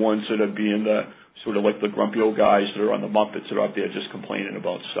not the ones that are being the sort of like the grumpy old guys that are on the Muppets that are out there just complaining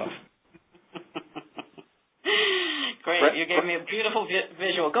about stuff. Great. You gave me a beautiful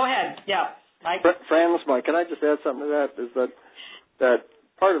visual. Go ahead. Yeah. Mike? Fran, this is Mike. Can I just add something to that? Is that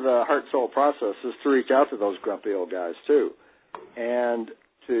part of the heart soul process is to reach out to those grumpy old guys too, and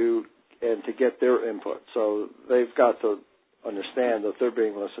to get their input. So they've got to understand that they're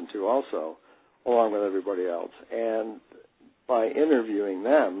being listened to also, along with everybody else. And by interviewing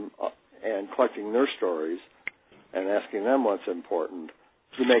them and collecting their stories and asking them what's important,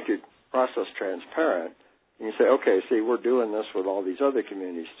 you make your process transparent. And you say, okay, see, we're doing this with all these other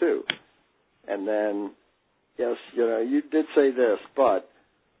communities too. And then, yes, you did say this, but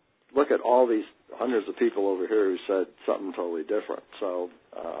look at all these hundreds of people over here who said something totally different. So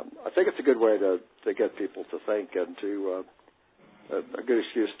I think it's a good way to get people to think, and to a good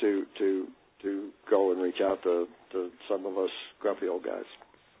excuse to go and reach out to some of us grumpy old guys.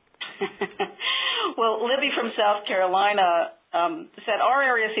 Well, Libby from South Carolina said, our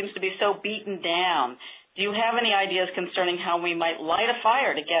area seems to be so beaten down. Do you have any ideas concerning how we might light a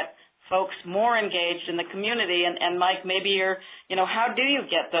fire to get folks more engaged in the community? And Mike, maybe how do you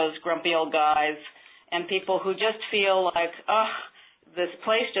get those grumpy old guys and people who just feel like, this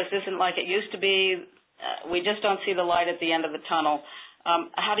place just isn't like it used to be. We just don't see the light at the end of the tunnel.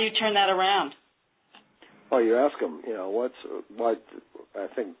 How do you turn that around? Well, you ask them, what I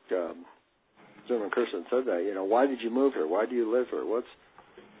think Jim and Kirsten said that, why did you move here? Why do you live here? What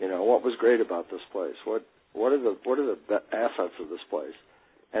was great about this place? What are the assets of this place?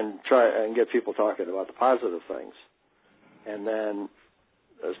 And try and get people talking about the positive things. And then,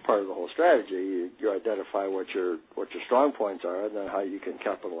 as part of the whole strategy, you identify what your strong points are, and then how you can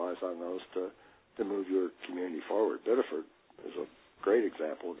capitalize on those to move your community forward. Biddeford is a great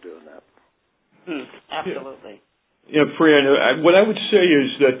example of doing that. Absolutely. Yeah, Fran, what I would say is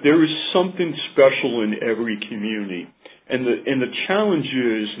that there is something special in every community. And the challenge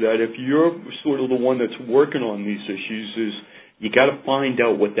is that if you're sort of the one that's working on these issues is you got to find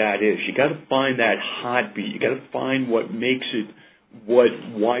out what that is. You got to find that heartbeat. You got to find what makes it,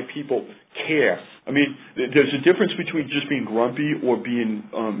 why people care. I mean, there's a difference between just being grumpy or being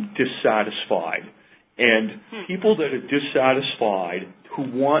dissatisfied. And people that are dissatisfied, who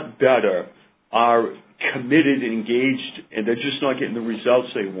want better, are committed and engaged, and they're just not getting the results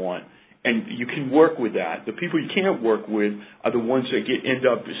they want. And you can work with that. The people you can't work with are the ones that end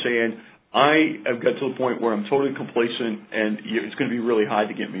up saying, I have got to the point where I'm totally complacent, and it's going to be really hard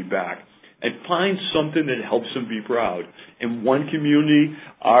to get me back. And find something that helps them be proud. In one community,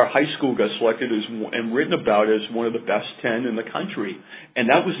 our high school got selected and written about as one of the best 10 in the country. And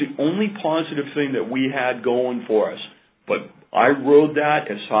that was the only positive thing that we had going for us. But I rode that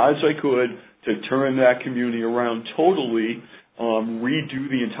as hard as I could to turn that community around totally, redo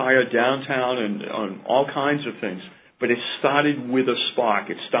the entire downtown and all kinds of things. But it started with a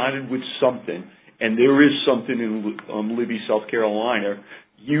spark. It started with something. And there is something in Libby, South Carolina.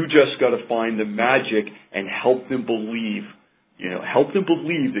 You just got to find the magic and help them believe. Help them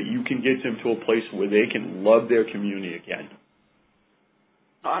believe that you can get them to a place where they can love their community again.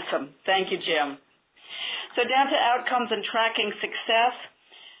 Awesome. Thank you, Jim. So down to outcomes and tracking success.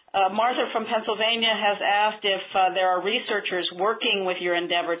 Martha from Pennsylvania has asked if there are researchers working with your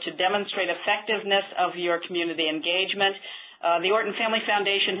endeavor to demonstrate effectiveness of your community engagement. The Orton Family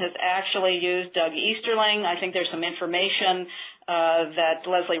Foundation has actually used Doug Easterling. I think there's some information that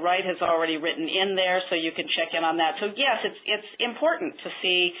Leslie Wright has already written in there, so you can check in on that. So yes, it's important to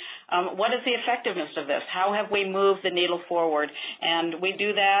see what is the effectiveness of this? How have we moved the needle forward? And we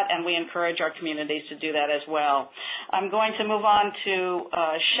do that, and we encourage our communities to do that as well. I'm going to move on to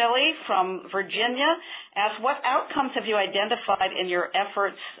Shelley from Virginia. Ask, what outcomes have you identified in your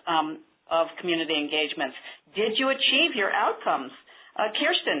efforts of community engagements? Did you achieve your outcomes?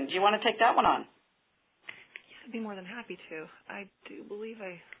 Kirsten, do you want to take that one on? Yeah, I'd be more than happy to. I do believe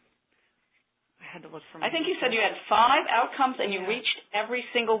I had to look for my... I think you said you had 5 outcomes and you reached every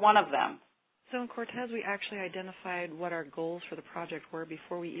single one of them. So in Cortez, we actually identified what our goals for the project were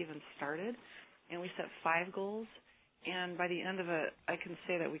before we even started, and we set 5 goals. And by the end of it, I can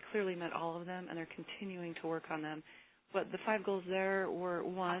say that we clearly met all of them, and they're continuing to work on them. But the 5 goals there were,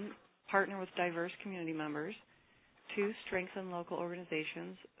 1, partner with diverse community members, 2, strengthen local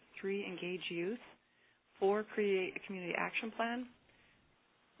organizations, 3, engage youth, 4, create a community action plan,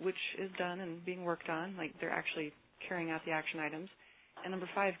 which is done and being worked on, like they're actually carrying out the action items, and number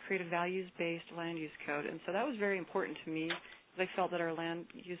 5, create a values-based land use code. And so that was very important to me because I felt that our land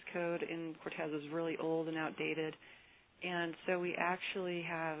use code in Cortez was really old and outdated. And so we actually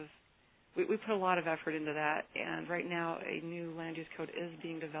we put a lot of effort into that, and right now a new land use code is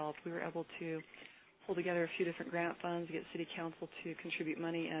being developed. We were able to pull together a few different grant funds, get City Council to contribute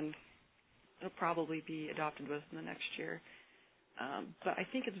money, and it'll probably be adopted within the next year. But I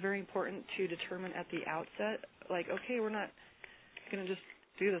think it's very important to determine at the outset, like, okay, we're not going to just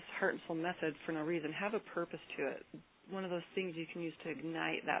do this heart and soul method for no reason. Have a purpose to it. One of those things you can use to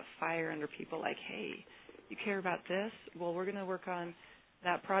ignite that fire under people, like, hey, you care about this? Well, we're going to work on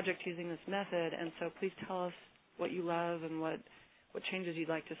that project using this method, and so please tell us what you love and what changes you'd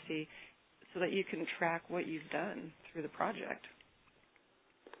like to see so that you can track what you've done through the project.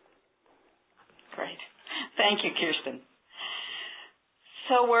 Great. Thank you, Kirsten.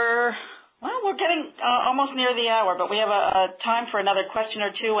 So we're getting almost near the hour, but we have a time for another question or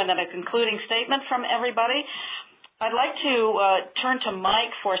two and then a concluding statement from everybody. I'd like to turn to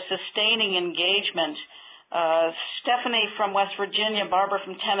Mike for sustaining engagement. Stephanie from West Virginia, Barbara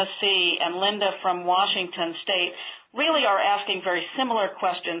from Tennessee, and Linda from Washington State really are asking very similar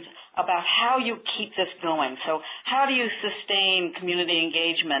questions about how you keep this going. So how do you sustain community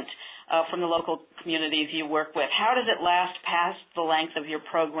engagement from the local communities you work with? How does it last past the length of your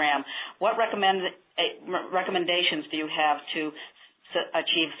program? What recommendations do you have to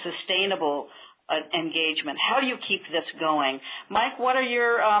achieve sustainable engagement? How do you keep this going? Mike, what are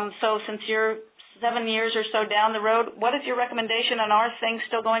your, so since you're 7 years or so down the road, what is your recommendation, and are things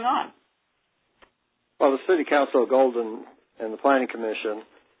still going on? Well, the City Council of Golden and the Planning Commission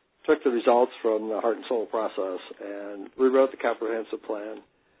took the results from the Heart and Soul process and rewrote the comprehensive plan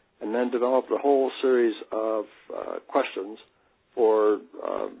and then developed a whole series of questions for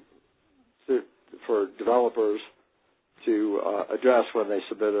developers to address when they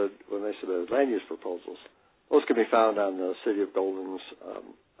submitted land use proposals. Those can be found on the City of Golden's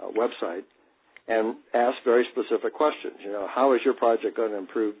website, and ask very specific questions. You know, how is your project going to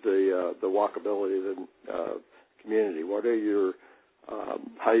improve the walkability of the community? What are your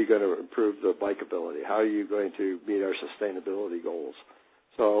how are you going to improve the bikeability? How are you going to meet our sustainability goals?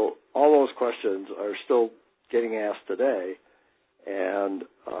 So all those questions are still getting asked today and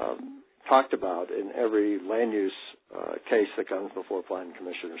talked about in every land use case that comes before Planning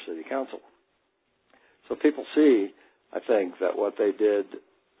Commission or City Council. So people see, I think, that what they did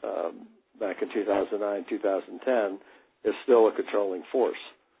back in 2009, 2010 is still a controlling force.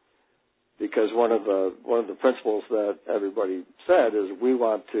 because one of the principles that everybody said is we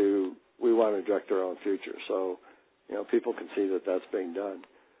want to direct our own future. So, people can see that that's being done.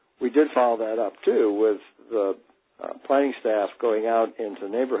 We did follow that up too with the planning staff going out into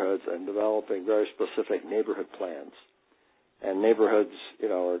neighborhoods and developing very specific neighborhood plans. And neighborhoods,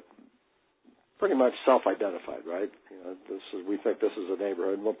 are pretty much self-identified, right? We think this is a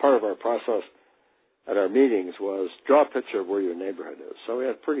neighborhood. Well, part of our process at our meetings was draw a picture of where your neighborhood is. So we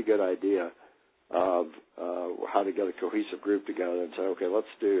had a pretty good idea of how to get a cohesive group together and say, okay,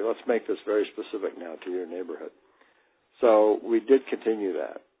 let's make this very specific now to your neighborhood. So we did continue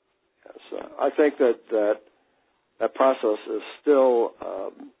that. Yes, I think that process is still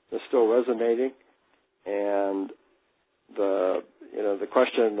resonating, and the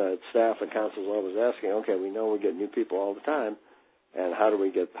question that staff and council is always asking, okay, we know we get new people all the time, and how do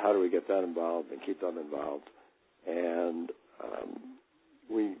we get them involved and keep them involved? And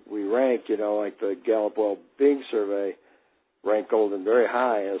we rank, like the Gallup Well-Being Survey ranked Golden very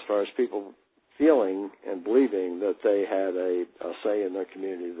high as far as people feeling and believing that they had a say in their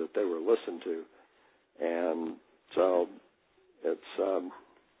community, that they were listened to. And so it's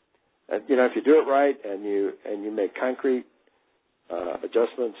if you do it right and you make concrete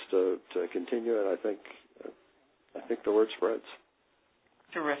adjustments to continue it, I think the word spreads.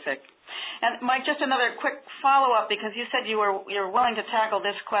 Terrific. And Mike, just another quick follow-up, because you said you're willing to tackle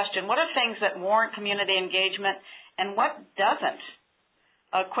this question. What are things that warrant community engagement and what doesn't?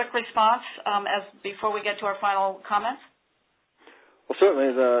 A quick response before we get to our final comments? Well,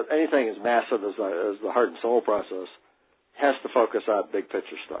 certainly anything as massive as the heart and soul process has to focus on big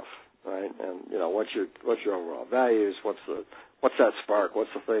picture stuff, right? And what's your overall values? What's that spark?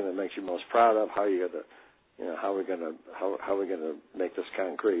 What's the thing that makes you most proud of? How are we gonna make this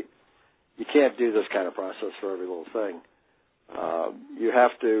concrete? You can't do this kind of process for every little thing. You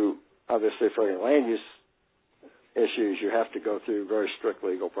have to, obviously, for any land use issues, you have to go through very strict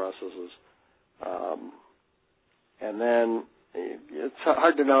legal processes. And then it's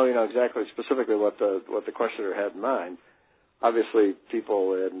hard to know, exactly specifically what the questioner had in mind. Obviously,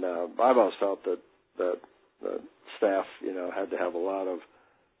 people in I've felt that the staff, had to have a lot of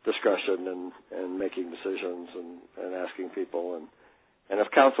discussion and making decisions and asking people. And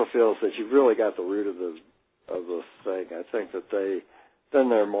if council feels that you've really got the root of the thing, I think that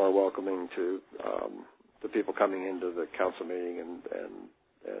they're more welcoming to the people coming into the council meeting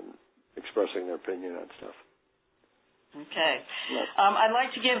and expressing their opinion on stuff. Okay. I'd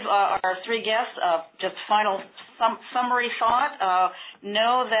like to give our three guests just final summary thought.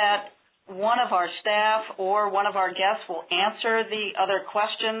 Know that one of our staff or one of our guests will answer the other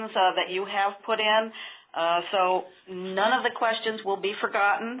questions that you have put in. So none of the questions will be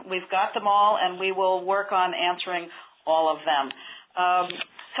forgotten. We've got them all, and we will work on answering all of them.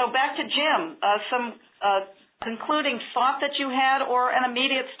 So back to Jim. Some concluding thought that you had, or an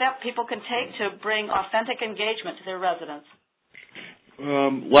immediate step people can take to bring authentic engagement to their residents?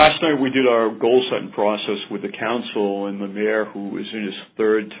 Last night we did our goal-setting process with the council and the mayor, who is in his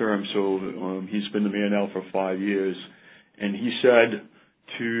third term, so he's been the mayor now for 5 years. And he said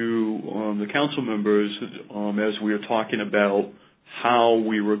to the council members, as we were talking about how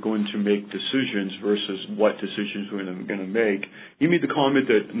we were going to make decisions versus what decisions we're going to make, he made the comment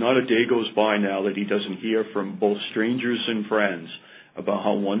that not a day goes by now that he doesn't hear from both strangers and friends about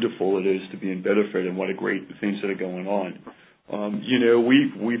how wonderful it is to be in Bedford and what a great things that are going on.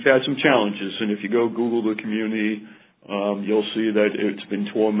 We've had some challenges, and if you go Google the community, you'll see that it's been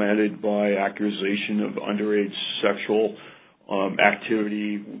tormented by accusation of underage sexual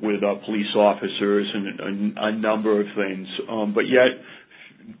activity with police officers and a number of things. But yet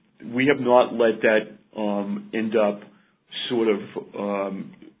we have not let that end up sort of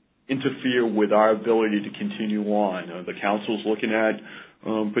interfere with our ability to continue on. The council's looking at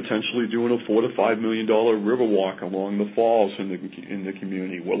potentially doing a $4 to $5 million river walk along the falls in the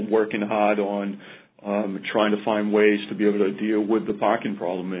community. We're working hard on trying to find ways to be able to deal with the parking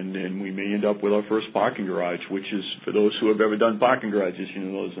problem, and we may end up with our first parking garage, which is, for those who have ever done parking garages,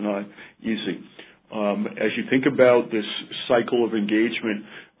 those are not easy. As you think about this cycle of engagement,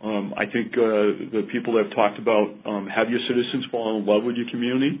 I think the people that have talked about have your citizens fall in love with your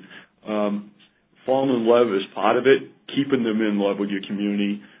community. Falling in love is part of it. Keeping them in love with your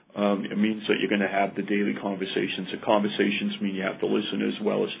community, it means that you're going to have the daily conversations. And conversations mean you have to listen as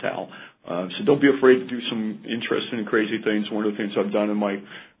well as tell. So don't be afraid to do some interesting and crazy things. One of the things I've done in my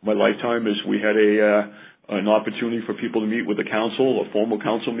lifetime is we had an opportunity for people to meet with the council, a formal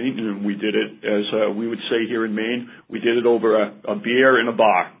council meeting, and we did it, as we would say here in Maine, we did it over a beer in a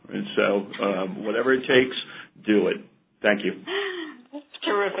bar. And so whatever it takes, do it. Thank you.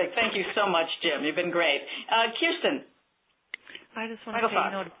 Terrific. Thank you so much, Jim. You've been great. Kirsten. I just want to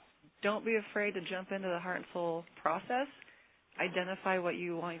say, don't be afraid to jump into the heart and soul process. Identify what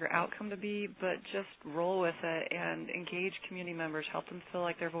you want your outcome to be, but just roll with it and engage community members. Help them feel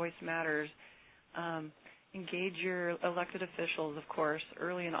like their voice matters. Engage your elected officials, of course,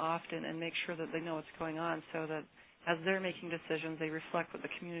 early and often, and make sure that they know what's going on so that as they're making decisions, they reflect what the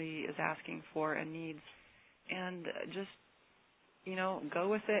community is asking for and needs. And just, go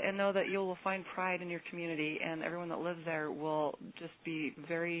with it and know that you will find pride in your community, and everyone that lives there will just be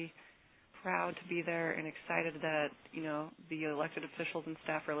very proud to be there and excited that, the elected officials and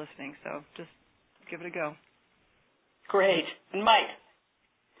staff are listening. So just give it a go. Great. And Mike?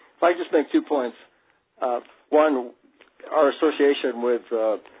 If I just make 2 points. One, our association with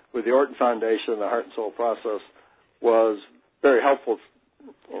the Orton Foundation, the Heart and Soul process, was very helpful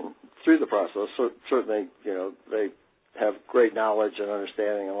through the process. So certainly, they have great knowledge and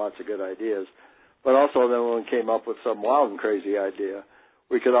understanding and lots of good ideas. But also then when we came up with some wild and crazy idea,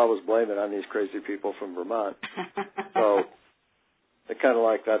 we could always blame it on these crazy people from Vermont. So it's kind of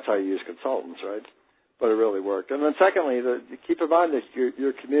like that's how you use consultants, right? But it really worked. And then secondly, keep in mind that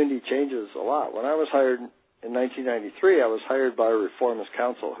your community changes a lot. When I was hired in 1993, I was hired by a reformist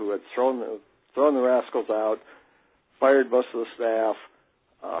council who had thrown the rascals out, fired most of the staff,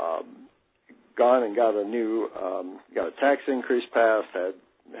 gone and got a tax increase passed,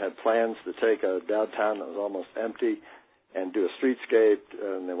 had plans to take a downtown that was almost empty and do a streetscape,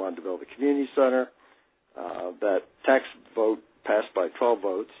 and they wanted to build a community center. That tax vote passed by 12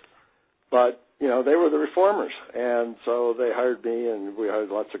 votes. But, they were the reformers, and so they hired me, and we hired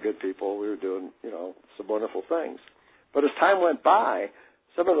lots of good people. We were doing, some wonderful things. But as time went by,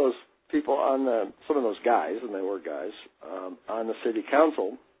 some of those people some of those guys, and they were guys, on the city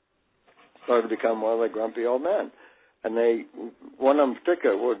council started to become more like grumpy old men. And one or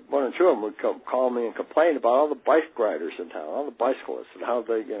two of them would call me and complain about all the bike riders in town, all the bicyclists, and how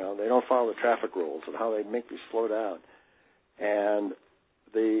they don't follow the traffic rules and how they make me slow down. And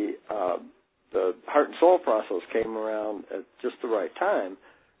the Heart and Soul process came around at just the right time,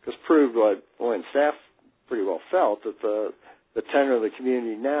 because proved when staff pretty well felt that the tenor of the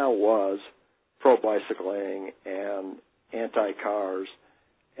community now was pro-bicycling and anti-cars,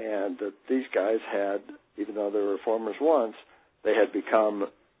 and that these guys had, even though they were reformers once, they had become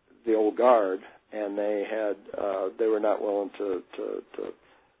the old guard, and they were not willing to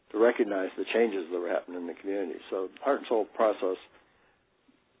recognize the changes that were happening in the community. So the Heart and Soul process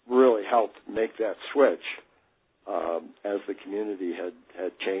really helped make that switch as the community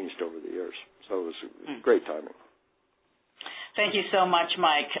had changed over the years. So it was great timing. Thank you so much,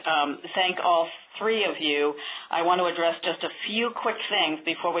 Mike. Thank all three of you. I want to address just a few quick things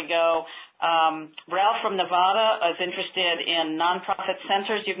before we go. Ralph from Nevada is interested in nonprofit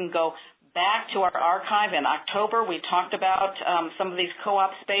centers. You can go back to our archive in October. We talked about some of these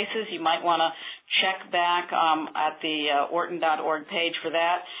co-op spaces. You might want to check back at the Orton.org page for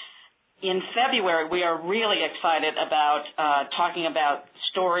that. In February, we are really excited about talking about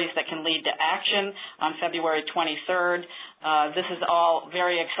stories that can lead to action on February 23rd. This is all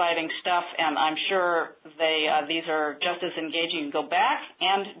very exciting stuff, and I'm sure these are just as engaging. Go back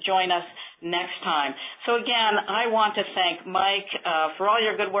and join us next time. So again, I want to thank Mike for all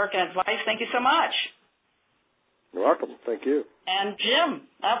your good work and advice. Thank you so much. You're welcome. Thank you. And Jim,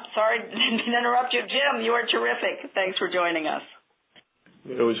 sorry, didn't interrupt you. Jim, you are terrific. Thanks for joining us.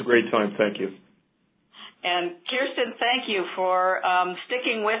 It was a great time. Thank you. And Kirsten, thank you for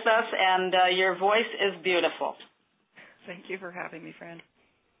sticking with us, and your voice is beautiful. Thank you for having me, Fran.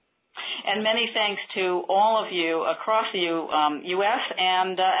 And many thanks to all of you across the U.S.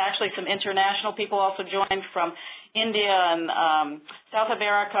 and actually some international people also joined from India and South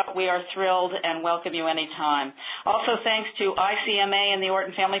America. We are thrilled and welcome you anytime. Also thanks to ICMA and the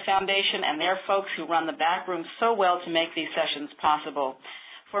Orton Family Foundation and their folks who run the back room so well to make these sessions possible.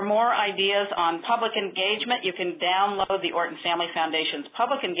 For more ideas on public engagement, you can download the Orton Family Foundation's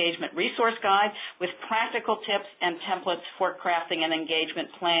Public Engagement Resource Guide with practical tips and templates for crafting an engagement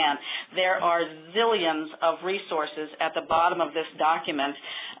plan. There are zillions of resources at the bottom of this document,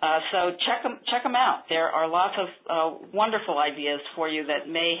 so check them out. There are lots of wonderful ideas for you that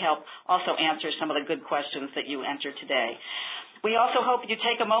may help also answer some of the good questions that you entered today. We also hope you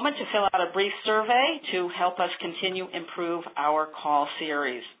take a moment to fill out a brief survey to help us continue improve our call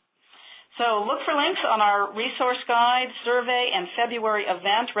series. So look for links on our resource guide, survey, and February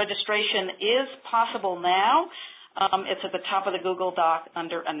event. Registration is possible now. It's at the top of the Google Doc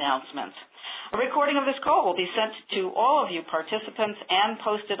under Announcements. A recording of this call will be sent to all of you participants and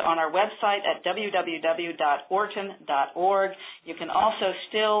posted on our website at www.orton.org. You can also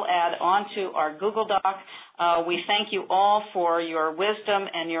still add onto our Google Doc. We thank you all for your wisdom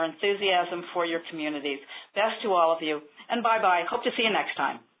and your enthusiasm for your communities. Best to all of you, and bye-bye. Hope to see you next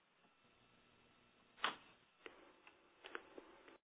time.